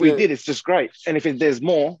 If we did, it's just great. And if there's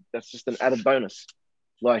more, that's just an added bonus.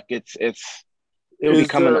 Like it'll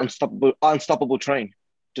become an unstoppable train.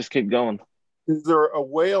 Just keep going. Is there a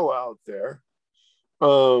whale out there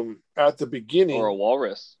at the beginning? Or a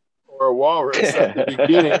walrus. Or a walrus at the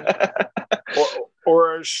beginning.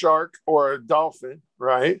 Or a shark or a dolphin,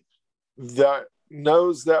 right? That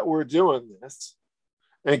knows that we're doing this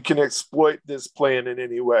and can exploit this plan in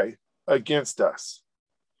any way against us.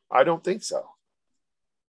 I don't think so.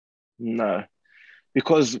 No,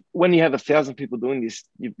 because when you have 1,000 people doing this,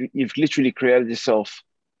 you've literally created yourself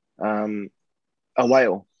a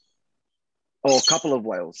whale or a couple of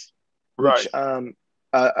whales. Right.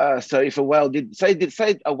 Which, so if a whale did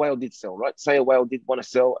a whale did sell, right? Say a whale did want to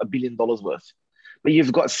sell $1 billion worth, but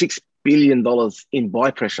you've got $6 billion in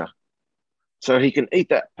buy pressure. So he can eat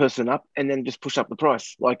that person up and then just push up the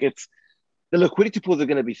price. Like the liquidity pools are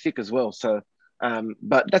going to be thick as well. So,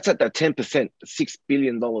 but that's at that 10%, $6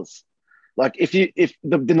 billion. Like if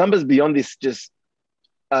the numbers beyond this just,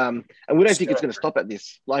 and we don't think it's going to stop at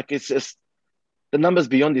this. Like it's just the numbers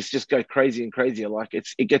beyond this just go crazy and crazier. Like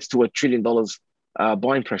it gets to $1 trillion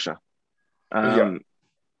buying pressure.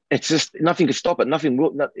 It's just nothing can stop it. Nothing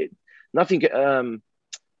will. Nothing.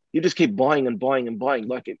 You just keep buying and buying and buying.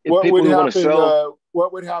 Like if people who want to sell.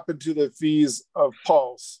 What would happen to the fees of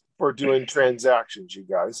Pulse for doing transactions, you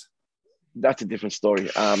guys? That's a different story.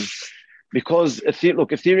 Because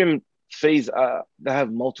Ethereum fees they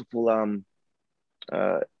have multiple.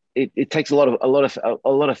 It takes a lot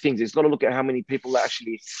of things. It's got to look at how many people are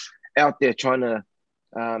actually out there trying to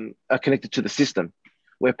are connected to the system,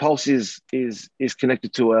 where Pulse is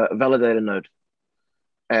connected to a validator node,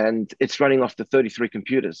 and it's running off the 33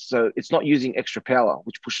 computers. So it's not using extra power,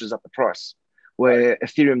 which pushes up the price, where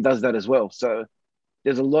Ethereum does that as well. So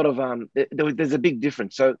there's a lot of there's a big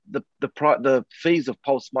difference. So the fees of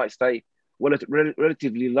Pulse might stay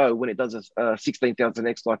relatively low when it does a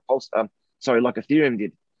 16,000x like Pulse, like Ethereum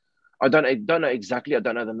did. I don't know exactly. I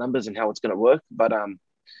don't know the numbers and how it's going to work, but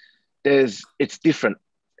it's different.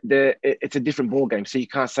 It's a different ball game. So you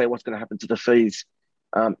can't say what's going to happen to the fees.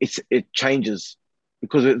 It changes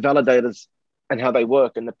because with validators and how they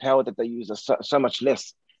work and the power that they use are so much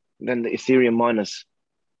less than the Ethereum miners.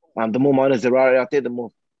 The more miners there are out there, the more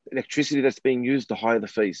electricity that's being used, the higher the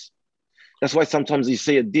fees. That's why sometimes you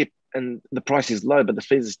see a dip and the price is low, but the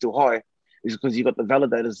fees are still high, is because you've got the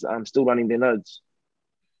validators still running their nodes.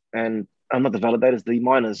 And not the validators, the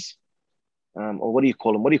miners. Or what do you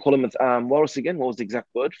call them? What do you call them? Walrus again? What was the exact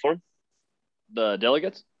word for them? The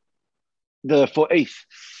delegates? For ETH,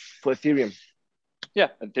 for Ethereum. Yeah,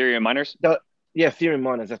 Ethereum miners. Ethereum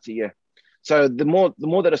miners, that's it, yeah. So the more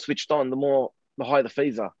that are switched on, the higher the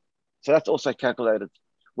fees are. So that's also calculated.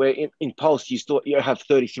 Where in Pulse, you have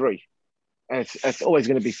 33. And it's always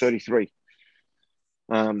going to be 33.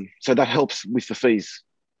 So that helps with the fees.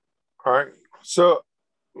 All right. So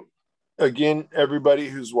again, everybody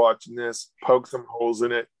who's watching this, poke some holes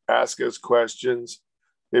in it, ask us questions.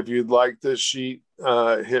 If you'd like this sheet,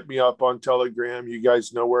 hit me up on Telegram. You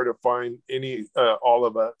guys know where to find all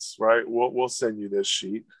of us, right? We'll send you this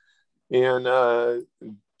sheet, and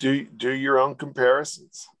do your own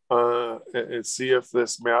comparisons and see if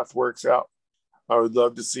this math works out. I would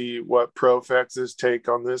love to see what Profex's take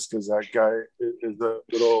on this, because that guy is a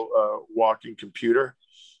little walking computer.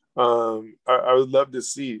 I would love to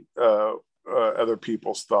see other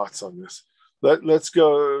people's thoughts on this. Let's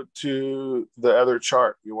go to the other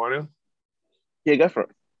chart. You want to? Yeah, go for it.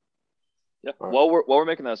 Yeah. While we're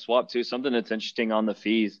making that swap too, something that's interesting on the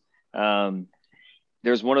fees.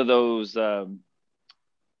 There's one of those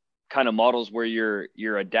kind of models where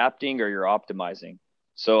you're adapting or you're optimizing.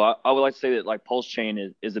 So I would like to say that like Pulse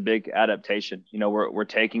Chain is a big adaptation. You know, we're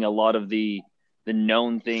taking a lot of the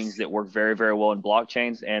known things that work very, very well in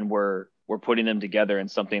blockchains, and we're putting them together in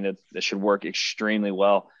something that should work extremely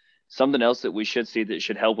well. Something else that we should see that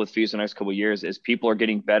should help with fees in the next couple of years is people are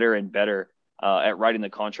getting better and better at writing the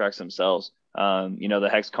contracts themselves. The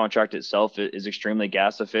HEX contract itself is extremely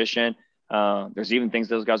gas efficient. There's even things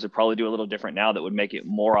those guys would probably do a little different now that would make it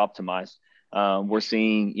more optimized. We're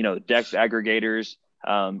seeing, DEX aggregators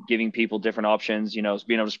giving people different options, being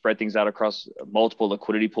able to spread things out across multiple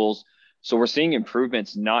liquidity pools. So we're seeing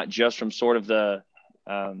improvements, not just from sort of the,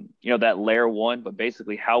 that layer one, but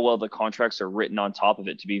basically how well the contracts are written on top of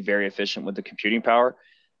it to be very efficient with the computing power.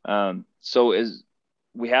 So as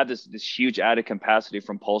we have this huge added capacity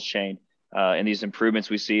from Pulse Chain and these improvements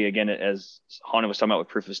we see, again, as Hana was talking about with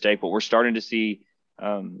proof of stake, but we're starting to see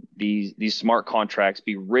these smart contracts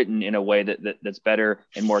be written in a way that's better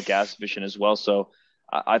and more gas efficient as well. So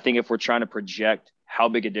I think if we're trying to project how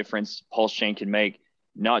big a difference Pulse Chain can make,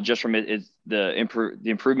 not just from the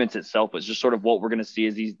improvements itself, but just sort of what we're going to see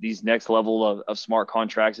is these next level of smart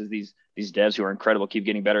contracts, as these devs who are incredible keep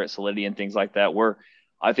getting better at Solidity and things like that.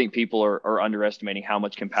 I think people are underestimating how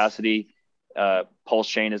much capacity Pulse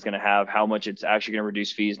Chain is going to have, how much it's actually going to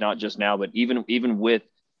reduce fees, not just now, but even with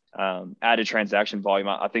added transaction volume.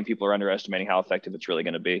 I think people are underestimating how effective it's really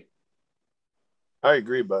going to be. I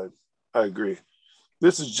agree, bud. I agree.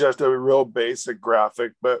 This is just a real basic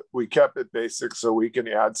graphic, but we kept it basic so we can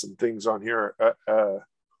add some things on here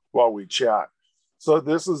while we chat. So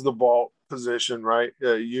this is the vault position, right?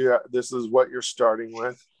 This is what you're starting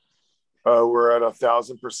with. We're at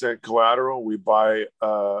 1,000% collateral. We buy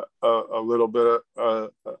a little bit of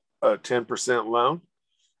a 10% loan,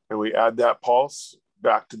 and we add that pulse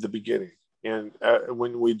back to the beginning. And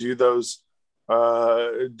when we do those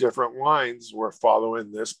different lines, we're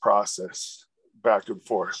following this process back and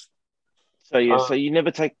forth. So so you never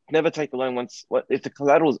take a loan once. If the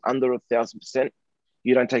collateral is under 1,000%,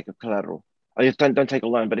 you don't take a collateral. You don't take a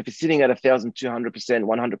loan. But if it's sitting at 1,200%,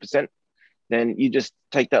 100%, then you just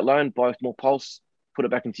take that loan, buy more pulse, put it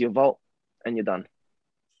back into your vault, and you're done.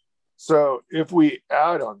 So if we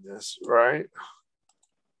add on this, right?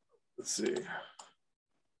 Let's see.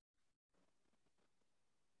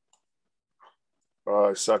 Oh,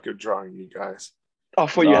 I suck at drawing, you guys. Oh, I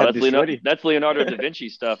thought you had this ready. That's Leonardo da Vinci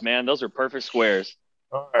stuff, man. Those are perfect squares.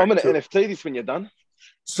 All right, I'm going to NFT this when you're done.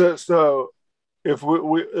 So if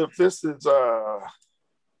if this is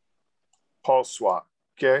PulseSwap,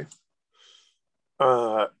 okay,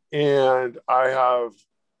 and I have,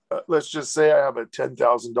 let's just say I have a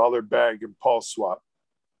 $10,000 bag in PulseSwap,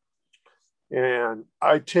 and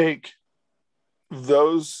I take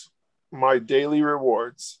my daily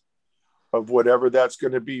rewards of whatever that's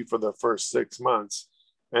going to be for the first 6 months,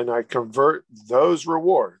 and I convert those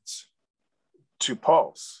rewards to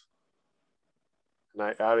Pulse, and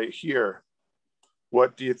I add it here.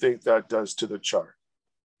 What do you think that does to the chart?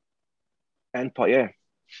 And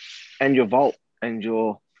and your vault and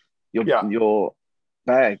your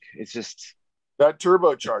bag. It's just that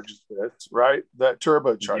turbocharges this, right? That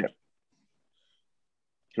turbocharges. Yeah.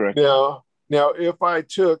 Correct. Now, if I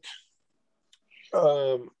took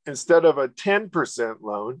instead of a 10%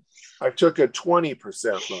 loan, I took a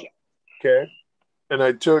 20% loan. Okay. And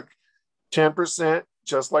I took 10%,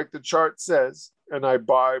 just like the chart says, and I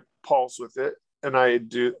buy Pulse with it, and I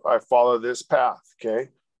follow this path. Okay.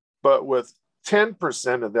 But with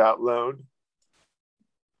 10% of that loan,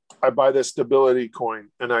 I buy the stability coin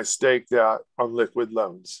and I stake that on liquid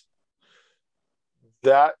loans.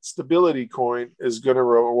 That stability coin is going to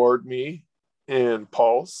reward me in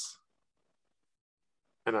Pulse,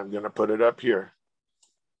 and I'm going to put it up here.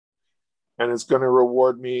 And it's going to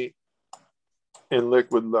reward me in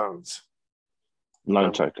liquid loans.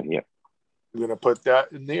 Loan token, yeah. I'm going to put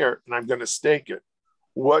that in there, and I'm going to stake it.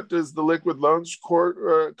 What does the liquid loans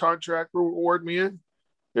contract reward me in?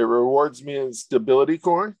 It rewards me in stability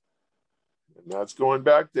coin, and that's going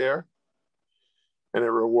back there. And it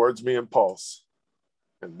rewards me in Pulse,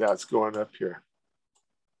 and that's going up here.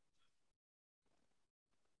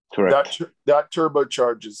 Correct. That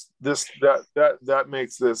turbocharges this. That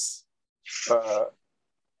makes this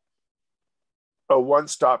a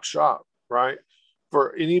one-stop shop, right?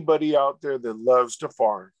 For anybody out there that loves to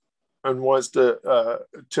farm and wants to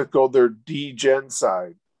go their degen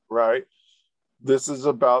side, right? This is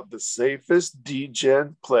about the safest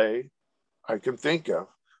degen play I can think of.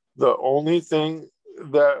 The only thing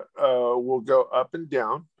that will go up and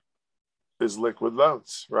down is liquid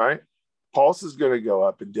loans, right? Pulse is going to go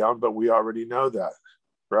up and down, but we already know that,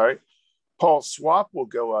 right? PulseSwap will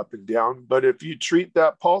go up and down, but if you treat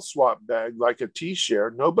that PulseSwap bag like a T-share,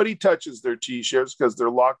 nobody touches their T-shares because they're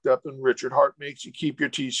locked up, and Richard Hart makes you keep your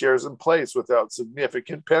T-shares in place without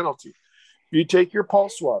significant penalty. You take your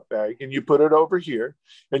PulseSwap bag and you put it over here,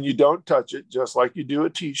 and you don't touch it just like you do a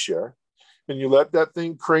T-share, and you let that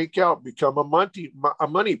thing crank out, become a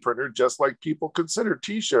money printer, just like people consider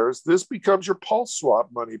T-shares. This becomes your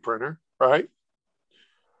PulseSwap money printer, right?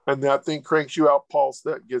 And that thing cranks you out Pulse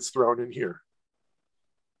that gets thrown in here.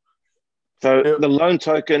 So the loan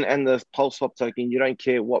token and the PulseSwap token, you don't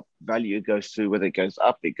care what value it goes to, whether it goes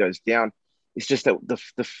up, it goes down. It's just that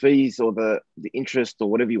the fees or the interest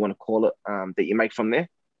or whatever you want to call it that you make from there,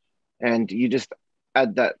 and you just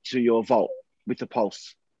add that to your vault with the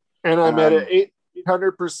Pulse. And I'm at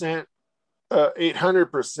 800%,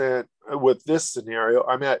 800% with this scenario.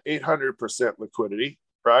 I'm at 800% liquidity,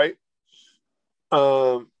 right?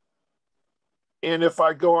 And if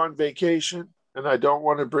I go on vacation and I don't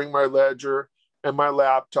want to bring my ledger and my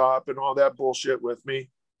laptop and all that bullshit with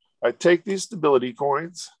me, I take these stability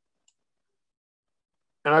coins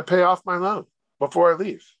and I pay off my loan before I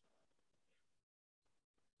leave.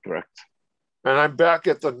 Correct. And I'm back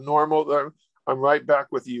at the normal. I'm right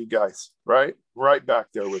back with you guys, right? Right back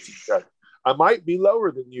there with you guys. I might be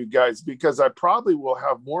lower than you guys because I probably will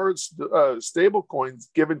have more stable coins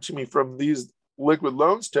given to me from these liquid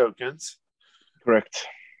loans tokens. Correct.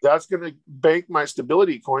 That's going to bank my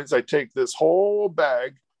stability coins. I take this whole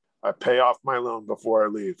bag. I pay off my loan before I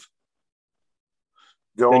leave.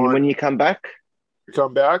 When you come back,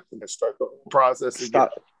 and I start the process again.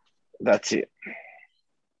 That's it.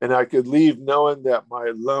 And I could leave knowing that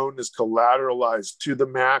my loan is collateralized to the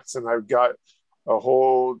max, and I've got a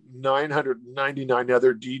whole 999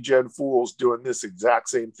 other degen fools doing this exact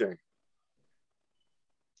same thing.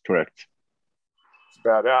 Correct. It's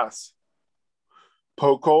badass.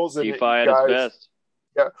 Poke holes in it, DeFi at its best.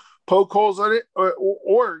 Yeah, poke holes in it,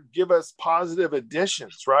 or give us positive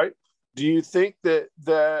additions, right? Do you think that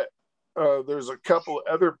there's a couple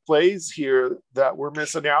other plays here that we're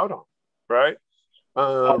missing out on, right?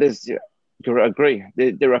 I agree.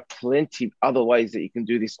 There are plenty other ways that you can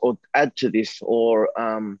do this or add to this, or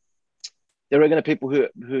there are going to people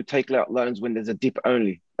who take out loans when there's a dip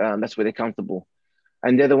only. That's where they're comfortable,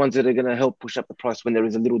 and they're the ones that are going to help push up the price when there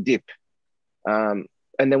is a little dip. And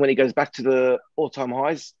then when it goes back to the all-time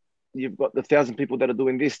highs, you've got the 1,000 people that are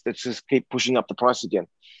doing this that just keep pushing up the price again.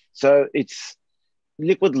 So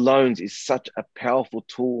liquid loans is such a powerful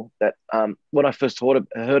tool that when I first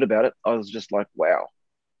heard about it, I was just like, wow.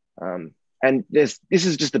 And this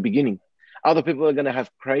is just the beginning. Other people are going to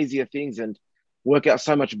have crazier things and work out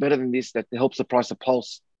so much better than this that helps the price of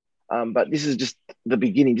Pulse. But this is just the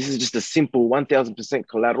beginning. This is just a simple 1,000%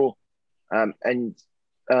 collateral. And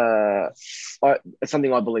it's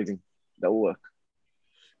something I believe in that will work.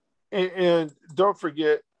 And don't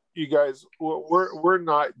forget, you guys, we're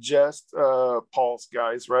not just Pulse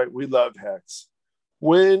guys, right? We love HEX.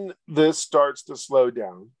 When this starts to slow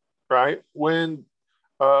down, right? When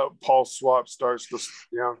PulseSwap starts to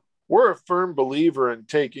slow down, we're a firm believer in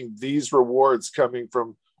taking these rewards coming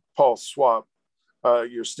from PulseSwap,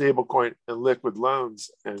 your stablecoin and liquid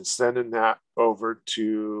loans, and sending that over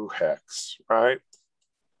to HEX, right?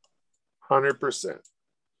 100%.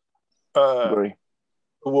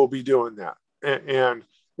 We'll be doing that. And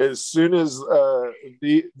as soon as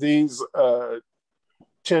these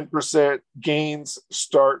 10% gains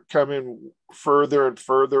start coming further and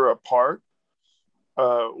further apart,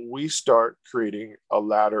 we start creating a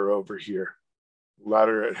ladder over here,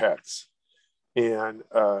 ladder at HEX. And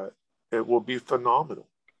it will be phenomenal.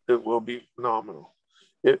 It will be phenomenal.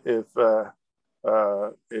 If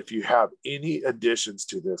you have any additions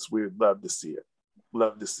to this, we would love to see it.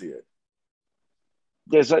 Love to see it.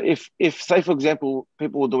 Yeah, so if say for example,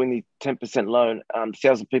 people were doing the 10% loan,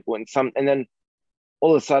 1,000 people, and then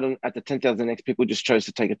all of a sudden at the 10,000x, people just chose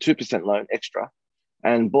to take a 2% loan extra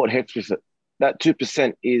and bought HEX with it. That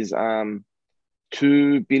 2% is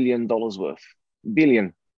 $2 billion worth.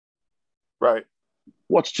 Billion. Right.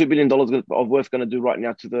 What's $2 billion of worth going to do right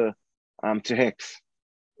now to HEX?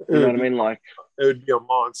 You know what I mean? Like, it would be a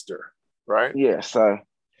monster, right? Yeah. So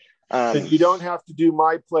you don't have to do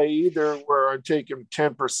my play either, where I'm taking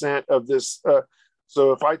 10% of this.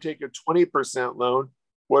 So if I take a 20% loan,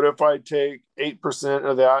 what if I take 8%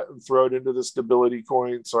 of that and throw it into the stability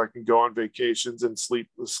coin so I can go on vacations and sleep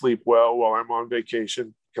well while I'm on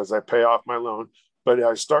vacation because I pay off my loan? But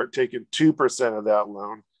I start taking 2% of that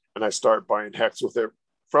loan and I start buying HEX with it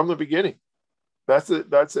from the beginning. That's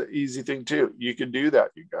an easy thing too. You can do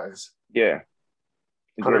that, you guys. Yeah.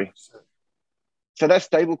 Agree. 100%. So that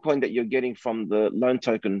stable coin that you're getting from the loan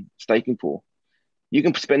token staking pool, you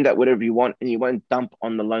can spend that whatever you want and you won't dump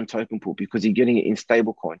on the loan token pool because you're getting it in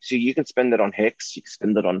stable coin. So you can spend it on HEX, you can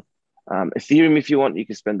spend it on Ethereum if you want, you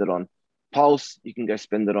can spend it on Pulse, you can go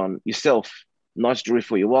spend it on yourself, nice jewelry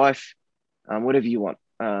for your wife, whatever you want,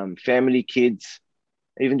 family, kids,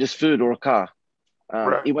 even just food or a car.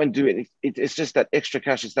 Right. It won't do it. It's just that extra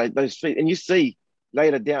cash. It's those fees. And you see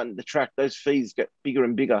later down the track, those fees get bigger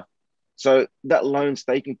and bigger. So that loan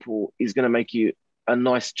staking pool is going to make you a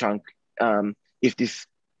nice chunk. If just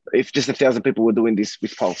 1,000 people were doing this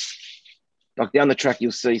with Pulse, like down the track,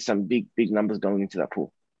 you'll see some big numbers going into that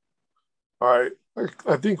pool. All right.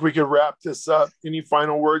 I think we can wrap this up. Any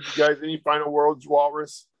final words, you guys? Any final words,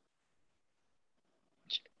 Walrus?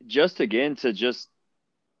 Just again to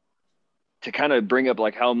kind of bring up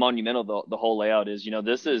like how monumental the whole layout is. You know,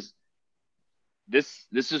 this is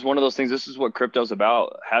one of those things. This is what crypto's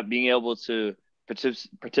about. Being able to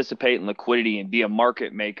participate in liquidity and be a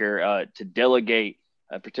market maker, to delegate,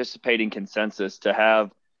 participate in consensus, to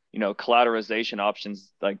have, you know, collateralization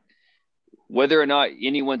options. Like, whether or not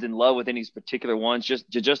anyone's in love with any particular ones,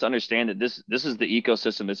 just understand that this is the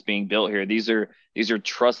ecosystem that's being built here. These are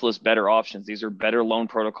trustless, better options. These are better loan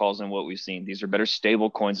protocols than what we've seen. These are better stable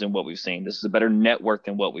coins than what we've seen. This is a better network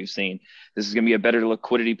than what we've seen. This is going to be a better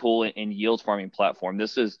liquidity pool and yield farming platform.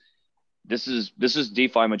 This is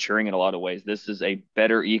DeFi maturing in a lot of ways. This is a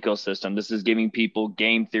better ecosystem. This is giving people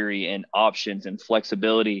game theory and options and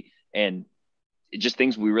flexibility and just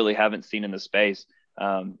things we really haven't seen in the space.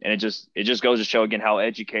 And it just goes to show again how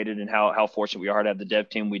educated and how fortunate we are to have the dev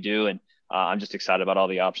team we do. And I'm just excited about all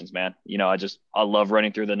the options, man. You know, I love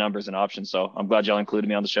running through the numbers and options. So I'm glad y'all included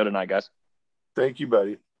me on the show tonight, guys. Thank you,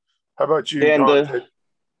 buddy. How about you? And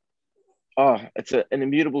it's an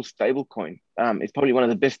immutable stable coin. It's probably one of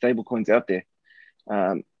the best stable coins out there.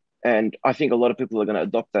 And I think a lot of people are going to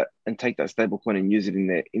adopt that and take that stable coin and use it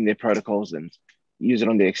in their protocols and use it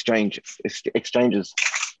on their exchanges.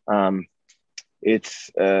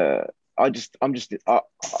 I just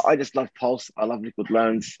love Pulse. I love Liquid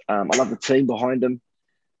Loans. I love the team behind them.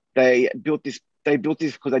 They built this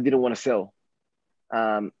because they didn't want to sell.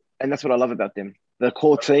 And that's what I love about them. The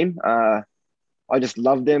core team, I just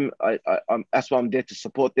love them. That's why I'm there to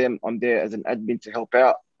support them. I'm there as an admin to help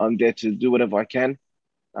out. I'm there to do whatever I can,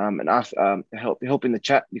 and ask help in the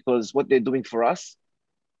chat, because what they're doing for us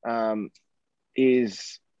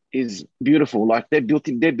is beautiful. Like they built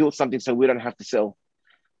something so we don't have to sell,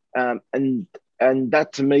 and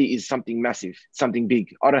that to me is something massive, something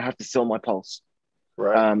big. I don't have to sell my Pulse.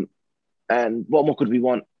 Right. And what more could we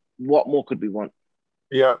want? What more could we want?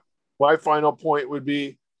 Yeah. My final point would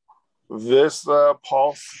be this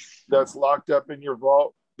Pulse that's locked up in your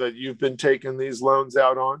vault that you've been taking these loans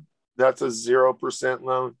out on, that's a 0%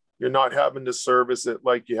 loan. You're not having to service it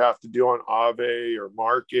like you have to do on Aave or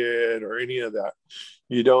Market or any of that.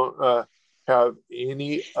 You don't have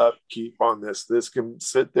any upkeep on this. This can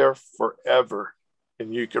sit there forever,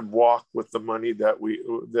 and you can walk with the money that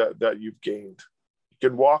you've gained. You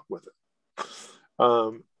can walk with it.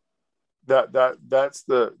 That's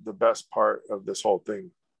the best part of this whole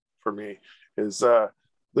thing for me is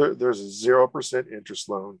there's a 0% interest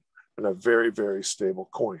loan and a very, very stable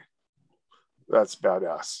coin. That's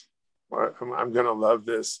badass. I'm going to love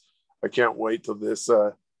this. I can't wait till this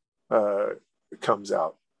comes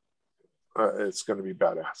out. It's going to be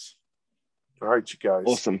badass. All right, you guys.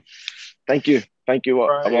 Awesome. Thank you. Thank you,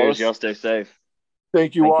 Walrus. Y'all stay safe.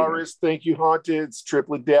 Thank you, Walrus. Thank you, Haunted. It's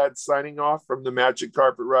Tripletdad signing off from the Magic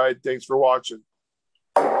Carpet Ride. Thanks for watching.